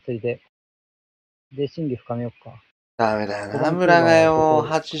今日は7ついで。で、審議深めようか。ダメだよな、村がよ。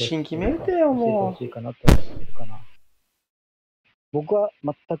8進決めてよ、もう。欲しいかなと思ってるかな。僕は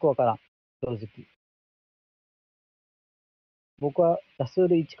全くわからん、正直。僕はラスー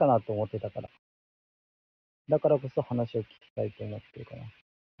ル1かなと思ってたから。だからこそ話を聞きたいと思ってるかな。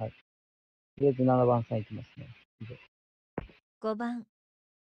はい。とりあえず7番さんいきますね。5番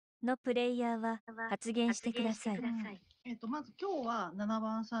のプレイヤーは発言してください。まず今日は7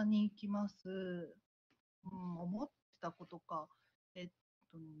番さんに行きます。思ってたことか。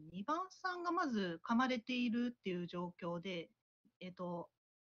2番さんがまず噛まれているっていう状況で、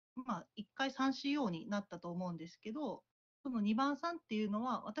まあ、1回 3CO になったと思うんですけど、その2番さんっていうの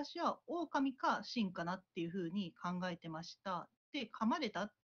は、私は狼か神かなっていうふうに考えてました。で、噛まれた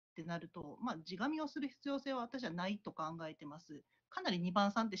ってなると、まあ、自噛みをする必要性は私はないと考えてます。かなり2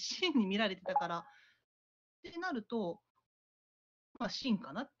番さんって神に見られてたから、ってなると、まあ、真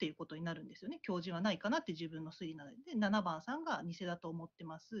かなっていうことになるんですよね。教授はないかなって自分の推理なので、7番さんが偽だと思って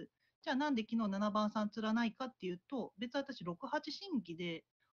ます。じゃあなんで昨日7番さん釣らないかっていうと、別に私6、8新規で、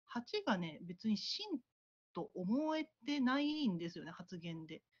8がね、別に真と思えてないんですよね、発言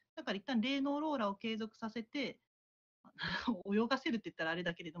で。だから一旦霊能ローラーを継続させて、泳がせるって言ったらあれ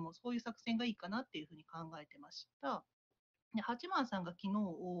だけれども、そういう作戦がいいかなっていうふうに考えてました。で8番さんが昨日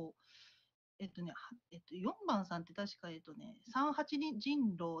を、4番さんって確か、38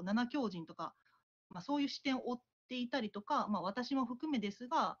人狼、7強人とか、まあ、そういう視点を追っていたりとか、まあ、私も含めです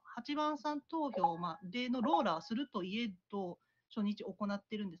が、8番さん投票を、まあ、例のローラーするといえど、初日行っ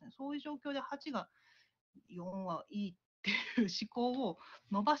てるんですね。そういう状況で8が4はいいっていう思考を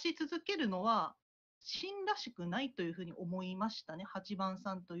伸ばし続けるのは、真らしくないというふうに思いましたね、8番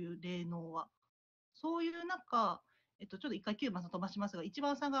さんという霊能は。そういう中、ちょっと一回9番さん飛ばしますが、1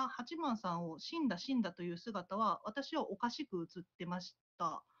番さんが8番さんを死んだという姿は、私はおかしく映ってまし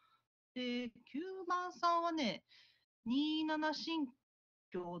た。で、9番さんはね、27神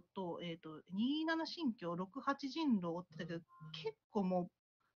教と、27神教、68人狼って言ったけど、結構もう、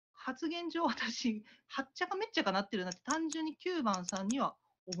発言上私、はっちゃかめっちゃかなってるなって、単純に9番さんには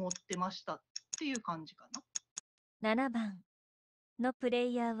思ってましたっていう感じかな。7番のプレ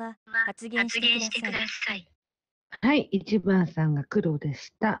イヤーは発言してください。はい、1番さんが黒で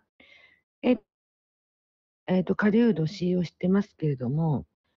した。狩人使用してますけれども、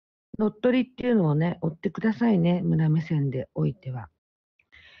乗っ取りっていうのをね、追ってくださいね、村目線でおいては。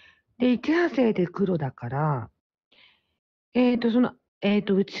で、1派生で黒だから、内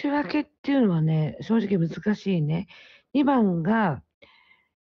訳っていうのはね、正直難しいね。2番が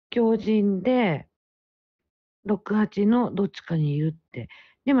強靭で、6、8のどっちかにいるって。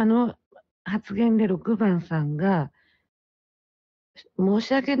でも発言で6番さんが、申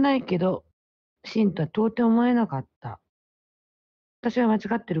し訳ないけど、真とは到底思えなかった。私は間違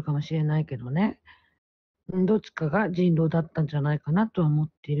ってるかもしれないけどね。どっちかが人狼だったんじゃないかなとは思っ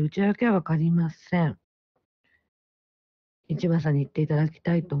ている。内訳はわかりません。一番さんに言っていただき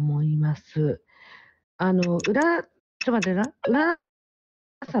たいと思います。ちょっと待ってな。裏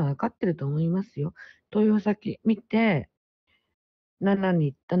さん分かってると思いますよ。投票先見て、7に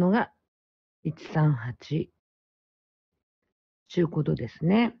行ったのが138。ちゅうことです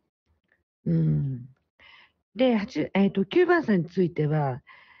ね。で、9番さんについては、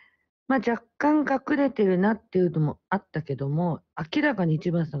まあ、若干隠れてるなっていうのもあったけども、明らかに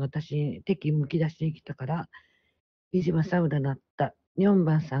1番さんが私に敵むき出してきたから、1番さん占った。4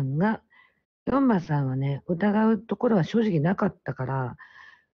番さんはね、疑うところは正直なかったから、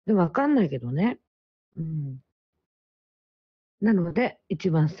でも分かんないけどね。なので、1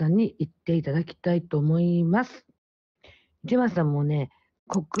番さんに言っていただきたいと思います。1番さんもね、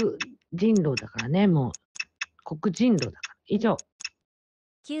黒人狼だからね、もう、黒人狼だから。以上。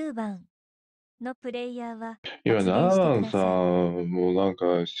9番のプレイヤーは今、発言7してく番さださい。ん、もうなんか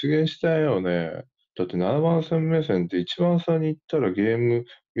出現したよね。だって7番線目線って1番さんに行ったらゲーム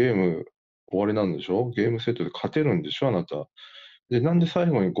終わりなんでしょ？ゲームセットで勝てるんでしょあなた。で、なんで最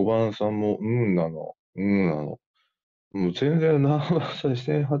後に5番さんも、なの、なの。もう全然7番さん視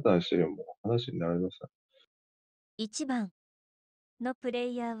点破綻してるよ。もう話になりません。1番のプレ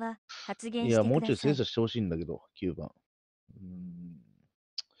イヤーは発言いや、してもうちょいください。精査してほしいんだけど、9番。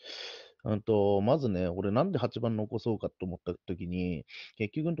まずね、俺なんで8番残そうかと思ったときに、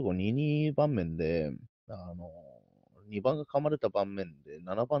結局のところ2番面で、2番が噛まれた盤面で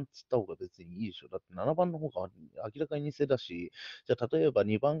7番つった方が別にいいでしょ。だって7番の方が明らかに偽だし、じゃあ例えば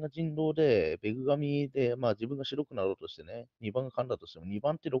2番が人狼で、ベグ紙で、まあ自分が白くなろうとしてね、2番が噛んだとしても、2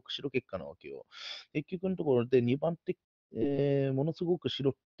番って6白結果なわけよ。結局のところで2番って、ものすごく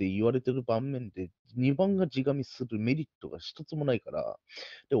白って言われてる盤面で、2番が地紙するメリットが一つもないから、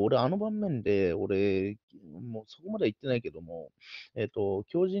で、俺、あの盤面で、俺、もうそこまでは言ってないけども、強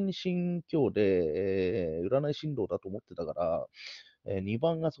靭に心境で、占い振動だと思ってたから、2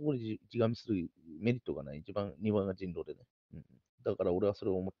番がそこで地紙するメリットがない。2番が人狼でね。だから俺はそ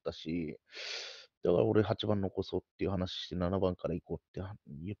れを思ったし、だから俺8番残そうっていう話して7番から行こうって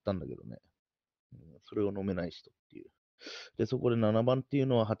言ったんだけどね。それを飲めない人っていう。で、そこで7番っていう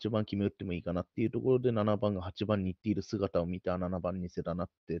のは8番決め打ってもいいかなっていうところで7番が8番に行っている姿を見て、7番にせだなっ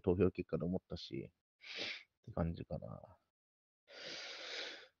て投票結果で思ったし、って感じかな。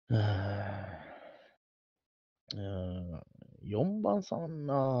4番さん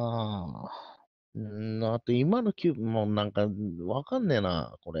なぁ。あと今の9もなんかわかんねえ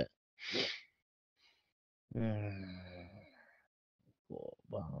な、これ。5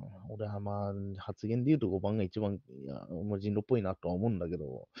番。俺はまあ、発言で言うと5番が一番、いや、もう人狼っぽいなとは思うんだけ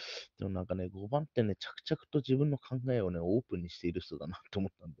ど、でもなんかね、5番ってね、着々と自分の考えをね、オープンにしている人だなって思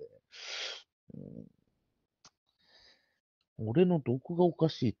ったんで、俺のどこがおか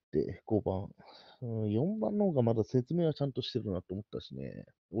しいって5番。4番の方がまだ説明はちゃんとしてるなと思ったしね。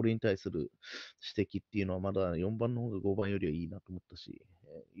俺に対する指摘っていうのはまだ4番の方が5番よりはいいなと思ったし、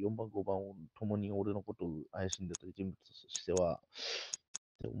4番、5番を共に俺のことを怪しんでた人物としては、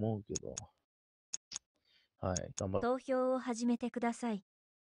って思うけど、はい、頑張る。投票を始めてください。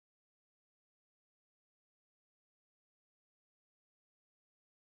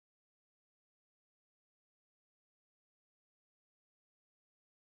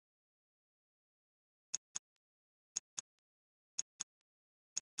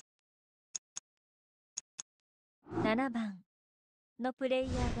7番のプレイ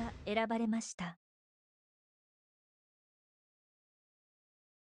ヤーが選ばれました。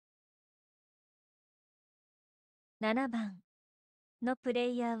7番のプ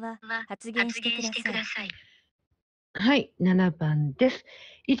レイヤーは発言してください。はい、7番です。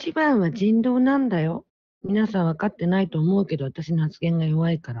1番は人狼なんだよ。皆さん分かってないと思うけど、私の発言が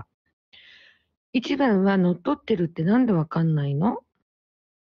弱いから。1番は乗っ取ってるってなんで分かんないの？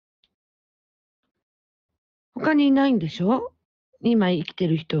他にいないんでしょ？今生きて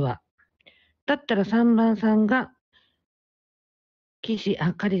る人は。だったら3番さんが、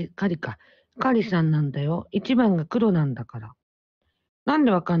カリさんなんだよ。1番が黒なんだから。なん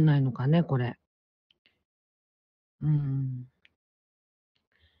でわかんないのかね、これ。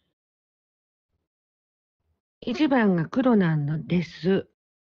1番が黒なのです。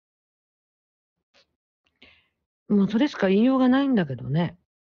もうそれしか言いようがないんだけどね。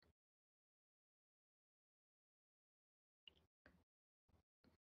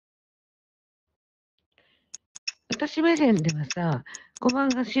私目線ではさ、5番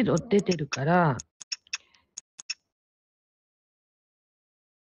が白出てるから、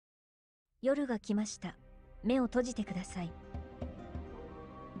夜が来ました。目を閉じてください。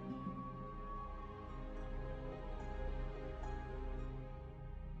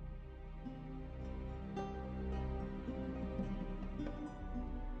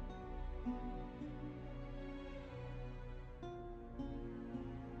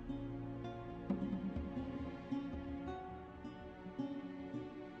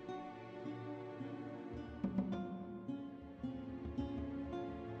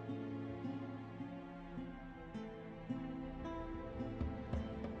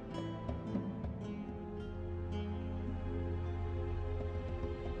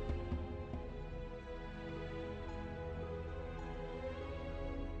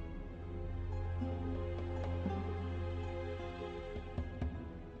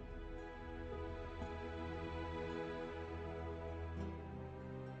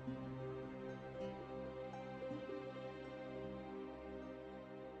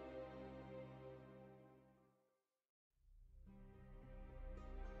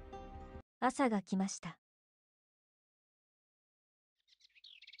朝が来ました。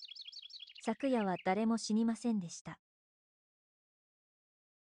昨夜は誰も死にませんでした。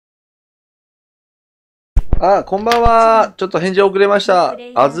あ、こんばんは。ちょっと返事遅れました。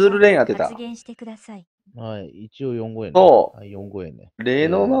アズールレーン当てた。発言してください。はい、一応45円ね。そう。はい、45円ね。霊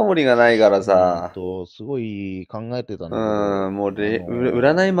能守りがないからさ。すごい考えてたんだけど。もう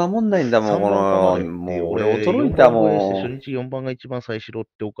占い守んないんだもん、この、もう俺驚いた4番も超えして、ん。初日4番が一番最初っ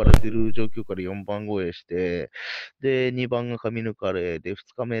て置かれてる状況から4番超えして、で、2番が神抜かれ、で、2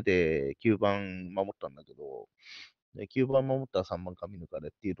日目で9番守ったんだけど、で9番守ったら3番神抜かれ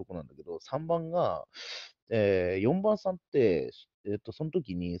っていうところなんだけど、3番が、4番さんって、その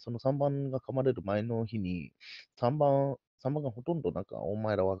時に、その3番が噛まれる前の日に、3番がほとんどなんか、お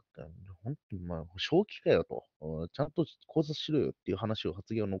前らは、本当に、正気かよと、ちゃんと考察しろよっていう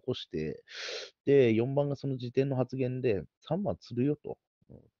発言を残して、で、4番がその時点の発言で、3番釣るよと、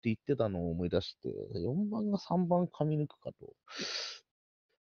って言ってたのを思い出して、4番が3番噛み抜くかと。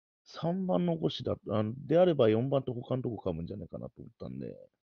3番の残しであれば4番と他のとこ噛むんじゃないかなと思ったんで、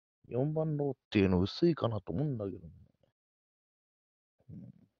4番のっていうの薄いかなと思うんだけど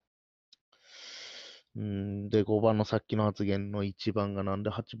ね。で、5番のさっきの発言の1番がなんで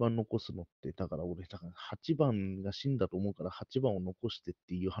8番残すのって、だから8番が死んだと思うから8番を残してっ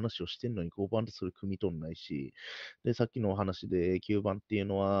ていう話をしてんのに5番でそれ汲み取んないし、で、さっきのお話で9番っていう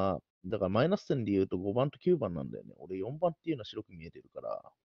のは、だからマイナス点で言うと5番と9番なんだよね。俺4番っていうのは白く見えてるから、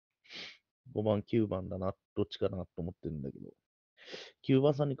5番、9番だな、どっちかなと思ってるんだけど、9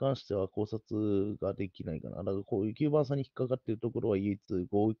番さんに関しては考察ができないかな。だからこういう9番さんに引っかかっているところは唯一5、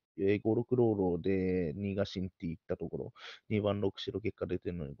6ローロで2が死んって言ったところ、2番6白結果出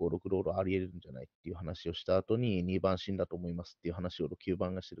てるのに5、6ローロあり得るんじゃないっていう話をした後に2番死んだと思いますっていう話を9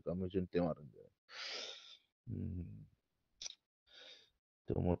番がしてるから矛盾点はあるんで。っ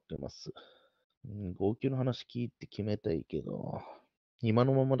て思ってます。号泣の話聞いて決めたいけど、今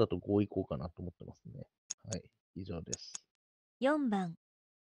のままだと5行こうかなと思ってますね。はい、以上です。4番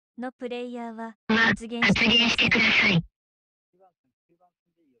のプレイヤーは発言してください。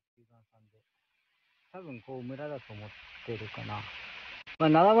多分こう村だと思ってるかな。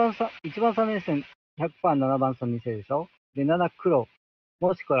7番さん、1番さんの目線 100%7 番さん見せるでしょ。で、7黒、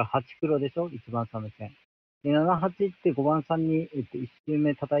もしくは8黒でしょ、1番さん目線。で、7、8って5番さんに、1周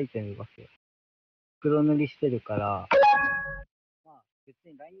目叩いてるわけよ。黒塗りしてるから、別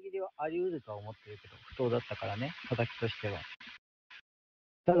にライン切りはあり得るとは思ってるけど、不当だったからね、叩きとしては。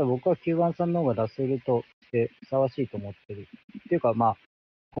ただ僕は9番さんの方が出せるとしてふさわしいと思ってる。っていうか5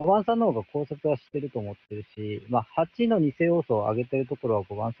番さんの方が考察はしてると思ってるし、8の偽要素を上げてるところは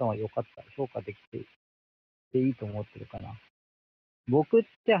5番さんは良かった。評価できていいと思ってるかな。僕っ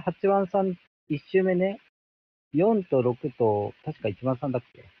て8番さん、1周目ね、4と6と、確か1番さんだっ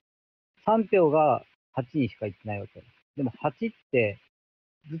け ?3 票が8にしか行ってないわけ。でも8って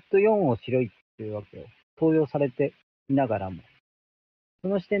ずっと4を白いっていうわけよ。投与されていながらも。そ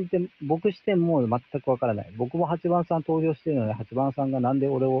の視点って、僕視点も全くわからない。僕も8番さん投票してるのに、8番さんがなんで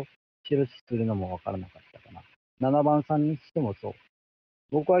俺を白視するのもわからなかったかな。7番さんにしてもそう。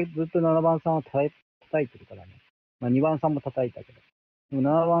僕はずっと7番さんを叩いてるからね。2番さんも叩いたけど。でも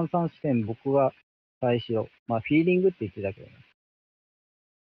7番さん視点、僕が最初。フィーリングって言ってたけどね。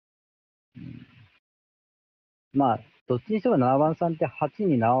どっちにしても7番さんって8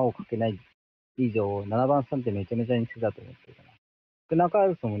に縄をかけない以上、7番さんってめちゃめちゃにしてたと思ってるかな。少なから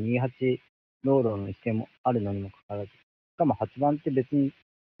ずとも28ローロの視点もあるのにもかかわらず。しかも8番って別に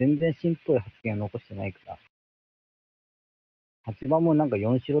全然芯っぽい発言を残してないから。8番もなんか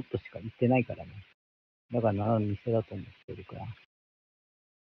4シロットしか言ってないからね。だから7の偽だと思ってるから。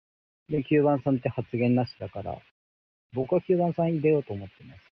で、9番さんって発言なしだから、僕は9番さん入れようと思って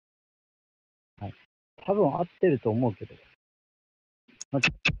ます。はい。多分合ってると思うけど。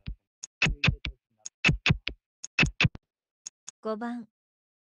5番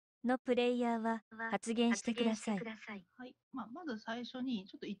のプレイヤーは発言してください。はい。まず最初に、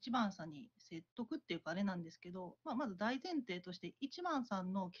ちょっと1番さんに説得っていうかあれなんですけど、まず大前提として、1番さ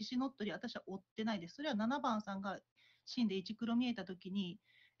んの騎士乗っ取り、私は追ってないです。それは7番さんが死んで1黒見えたときに、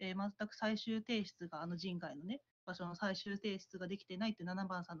全く最終提出が、人外のね、場所の最終提出ができてないって7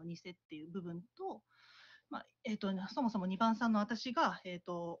番さんの偽っていう部分と、そもそも2番さんの私が、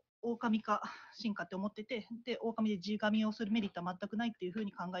狼か進化って思ってて、で、狼で地神をするメリットは全くないっていうふう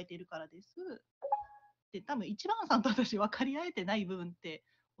に考えているからです。で、多分1番さんと私分かり合えてない部分って、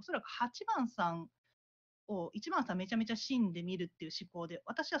おそらく8番さんを1番さんめちゃめちゃ真で見るっていう思考で、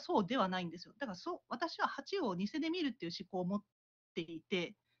私はそうではないんですよ。だから私は8を偽で見るっていう思考を持ってい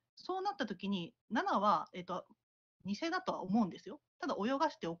て、そうなった時に7は、偽だとは思うんですよ。ただ泳が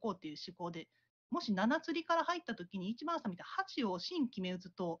しておこうっていう思考で、もし7釣りから入った時に1番さんみたいに8を芯決め打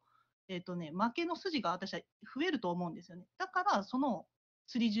つと、負けの筋が私は増えると思うんですよね。だからその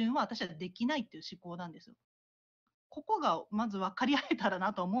釣り順は私はできないっていう思考なんですよ。ここがまず分かり合えたら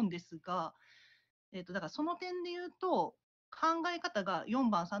なと思うんですが、だからその点で言うと、考え方が4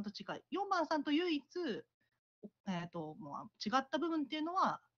番さんと近い。4番さんと唯一、もう違った部分っていうの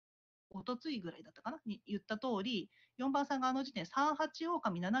は、おとついぐらいだったかなに言った通り、4番さんがあの時点、3八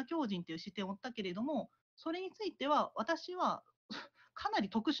狼7強人っていう視点を持ったけれども、それについては、私はかなり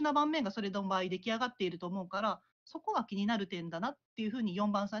特殊な盤面がそれの場合出来上がっていると思うから、そこは気になる点だなっていうふうに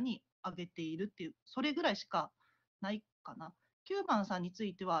4番さんに挙げているっていう、それぐらいしかないかな。9番さんにつ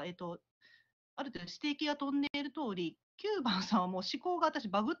いては、ある程度指摘が飛んでいる通り、9番さんはもう思考が私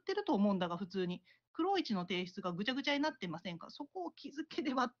バグってると思うんだが、普通に。黒一の提出がぐちゃぐちゃになってませんか？そこを気づけ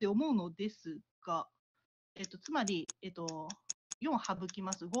ればって思うのですが、つまり、4省き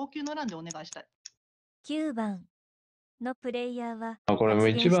ます。号泣の欄でお願いしたい。9番のプレイヤーはこれもう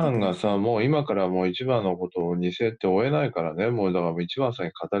1発言して番がさ、ください。もう今からもう1番のことを似せて追えないからね、もうだからもう1番さん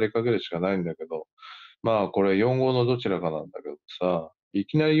に語りかけるしかないんだけど、まあこれ4号のどちらかなんだけどさ、い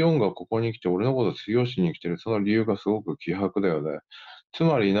きなり4がここに来て俺のこと通用しに来てる、その理由がすごく希薄だよね。つ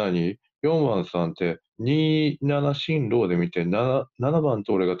まり何？ 4 番さんって27進路で見て 7番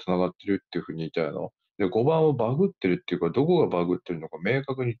と俺が繋がってるっていうふうに言いたいの。で、5番をバグってるっていうか、どこがバグってるのか明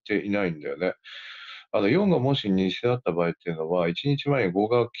確に言っていないんだよね。4がもし偽だった場合っていうのは、1日前に5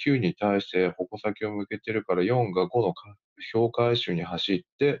が9に対して矛先を向けてるから、4が5の評価回収に走っ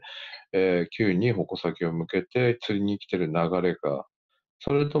て、9に矛先を向けて釣りに来てる流れが、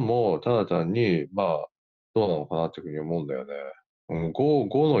それとも、ただ単に、まあ、どうなのかなっていうふうに思うんだよね。5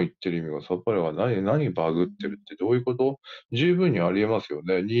の言ってる意味がさっぱりは何バグってるってどういうこと？十分にありえますよ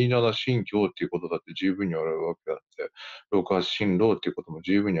ね。27新境っていうことだって十分にあるわけだって、6、8新郎っていうことも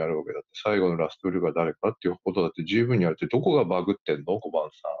十分にあるわけだって、最後のラストウルが誰かっていうことだって十分にあるって、どこがバグってんの？ 5 番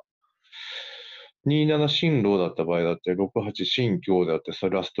さん。27新郎だった場合だって、6、8新境であって、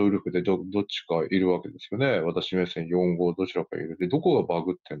ラストウルフでどっちかいるわけですよね。私目線4、5どちらかいる。で、どこがバ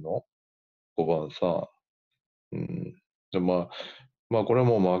グってんの？ 5 番さん。でまあこれは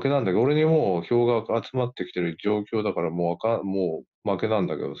もう負けなんだけど、俺にもう票が集まってきてる状況だからもう負けなん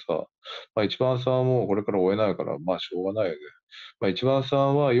だけどさ、まあ1番さんはもうこれから追えないから、まあしょうがないよね。まあ1番さ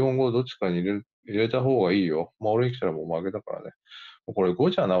んは4、5どっちかに入れた方がいいよ。まあ俺に来たらもう負けだからね。これ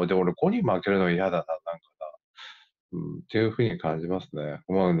5じゃなくて俺5に負けるの嫌だな、なんかな。っていうふうに感じますね。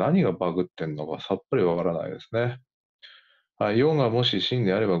まあ何がバグってんのかさっぱりわからないですね。はい、4がもし真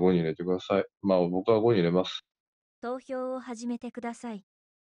であれば5に入れてください。まあ僕は5に入れます。投票を始めてください。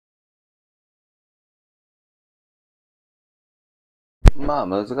まあ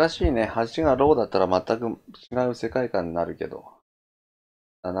難しいね。8がローだったら全く違う世界観になるけど。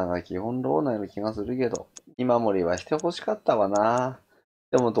7が基本ローなような気がするけど。見守りはしてほしかったわな。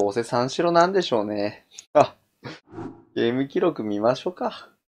でもどうせ3白なんでしょうね。あ、ゲーム記録見ましょうか。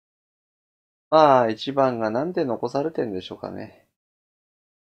まあ1番がなんで残されてんでしょうかね。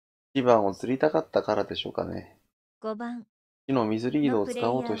1番を釣りたかったからでしょうかね。5番木の水リードのを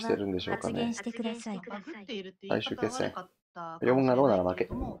使おうプレイヤーとしてるんではしょうかね。発言してください。バグっているって言い最終方は決戦悪かったか4もしがローなら負けれ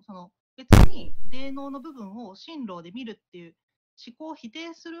ないけれど。も、別に霊能の部分を神道で見るっていう思考を否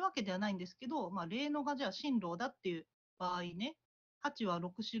定するわけではないんですけど、まあ、霊能がじゃあ神道だっていう場合ね、8は6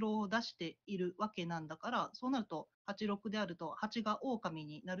白を出しているわけなんだから、そうなると86であると8が狼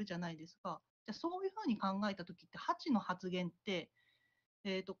になるじゃないですか。じゃあそういうふうに考えたときって8の発言って、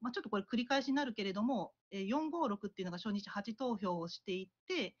まあ、ちょっとこれ繰り返しになるけれども、456っていうのが初日8投票をしていっ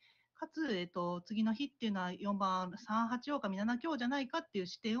て、かつ、次の日っていうのは4番38狼7強じゃないかっていう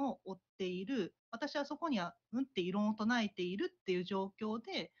視点を追っている。私はそこにはって異論を唱えているっていう状況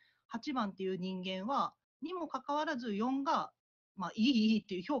で、8番っていう人間はにもかかわらず4が、まあ、いいっ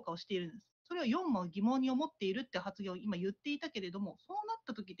ていう評価をしているんです。それを4も疑問に思っているって発言を今言っていたけれども、そうなっ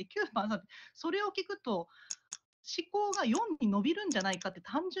た時って9番さんってそれを聞くと思考が4に伸びるんじゃないかって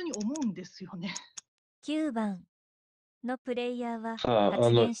単純に思うんですよね。9番のプレイヤーはさあ、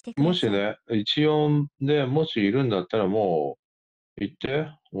発言してください。もしね、14でもしいるんだったらもう行って、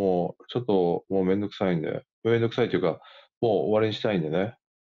もうちょっともうめんどくさいんで、めんどくさいというか、もう終わりにしたいんでね。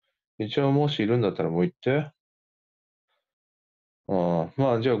一応もしいるんだったらもう行って。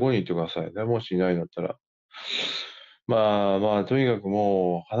まあじゃあ5に行ってくださいね。もしいないんだったら。まあとにかく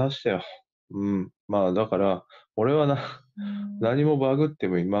もう話してよ。まあだから、俺は何もバグって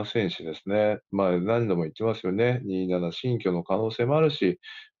もいませんしですね。まあ何度も言ってますよね。27新居の可能性もあるし、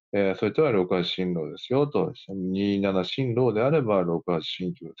それとは6発進路ですよと。27進路であれば6発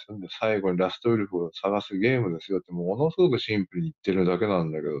進級ですよね。最後にラストウルフを探すゲームですよって、ものすごくシンプルに言ってるだけな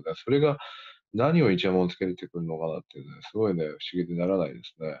んだけどね、それが何をイチャモンつけてくるのかなっていうね、すごいね、不思議でならないで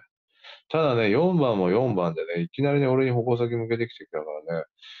すね。ただね、4番も4番でね、いきなりね、俺に矛先向けてきてきたからね、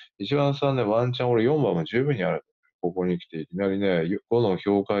一番さんね、ワンチャン俺4番も十分にある。ここに来て、いきなりね、5の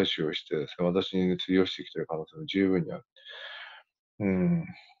評回収をしてですね、私に釣りをしてきてる可能性も十分にある。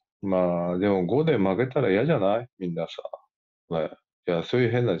まあ、でも5で負けたら嫌じゃないみんなさ。ね、いや、そうい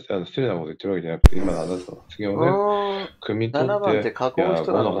う変な、失礼なこと言ってるわけじゃなくて、今の話の発言をね、汲み取7っ番ってて、いや、囲う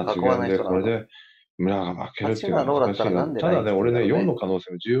人5のなのか囲わ発言で、ない人なのか。これで、村が負けるっていうの8がローは難しいな。だったらなんでただね、俺ね、4ないって言うんだろうね。の可能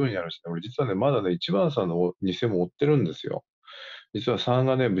性も十分にあるしね、俺実はね、まだね、1番さんの偽も追ってるんですよ。実は3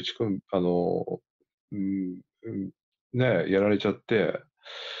がね、ぶち込む、ね、やられちゃって、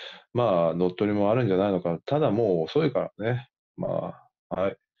まあ、乗っ取りもあるんじゃないのか。ただもう遅いからね。まあ、は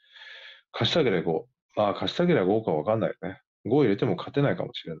い。貸したければ5。まあ、貸したければ5かわかんないね。5入れても勝てないか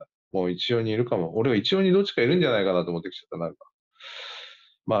もしれない。もう一応にいるかも。俺は一応にどっちかいるんじゃないかなと思ってきちゃった、なんか。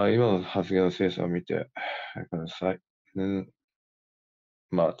まあ、今の発言の精査を見てください。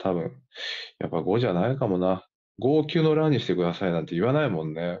まあ、多分、やっぱ5じゃないかもな。5級の欄にしてくださいなんて言わないも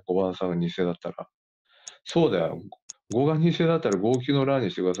んね。5番さんが偽だったら。そうだよ。5が偽だったら5級の欄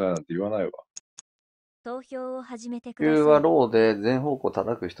にしてくださいなんて言わないわ。投票を始めてくだ9さ。はいローで全方向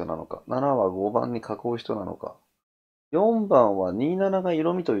叩く人なのか。7は5番に囲う人なのか。4番は27が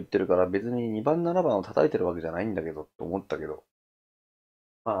色味と言ってるから別に2番7番を叩いてるわけじゃないんだけどって思ったけど。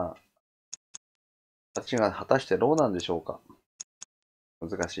まあ、8が果たしてローなんでしょうか。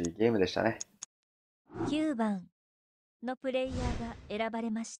難しいゲームでしたね。9番のプレイヤーが選ば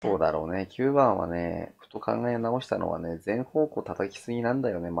れました。そうだろうね。9番はね、ふと考え直したのはね、全方向叩きすぎなんだ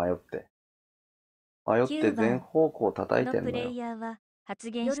よね、迷って。迷って全方向叩いてんのよ。プレイヤーは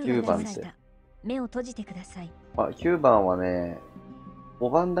発言してください。目を閉じてください。9番はね、5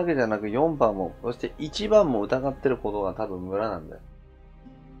番だけじゃなく4番も、そして1番も疑ってることが多分村なんだよ。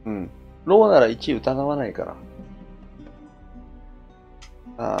ローなら1疑わないか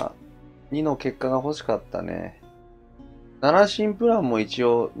ら。2の結果が欲しかったね。7進プランも一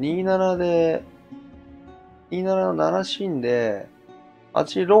応27で、27の7進で、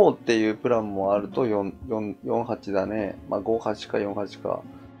8ローっていうプランもあると48だね。まあ58か48か。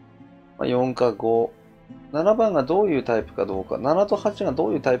まあ4か5。7番がどういうタイプかどうか。7と8がど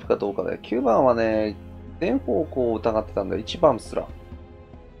ういうタイプかどうかで。9番はね、全方向を疑ってたんだよ。1番すら。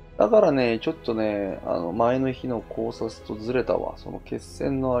だからね、ちょっとね、前の日の考察とずれたわ。その決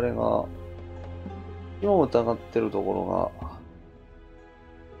戦のあれが、今疑ってるところ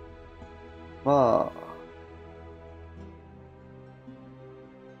が、まあ、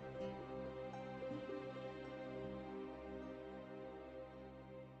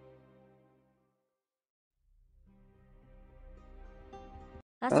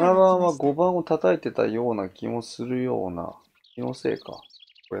7番は5番を叩いてたような気もするような気のせいか。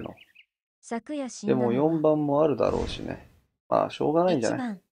これの。でも4番もあるだろうしね。まあ、しょうがないんじゃ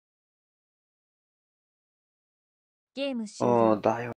ない？ゲーム終了。だよ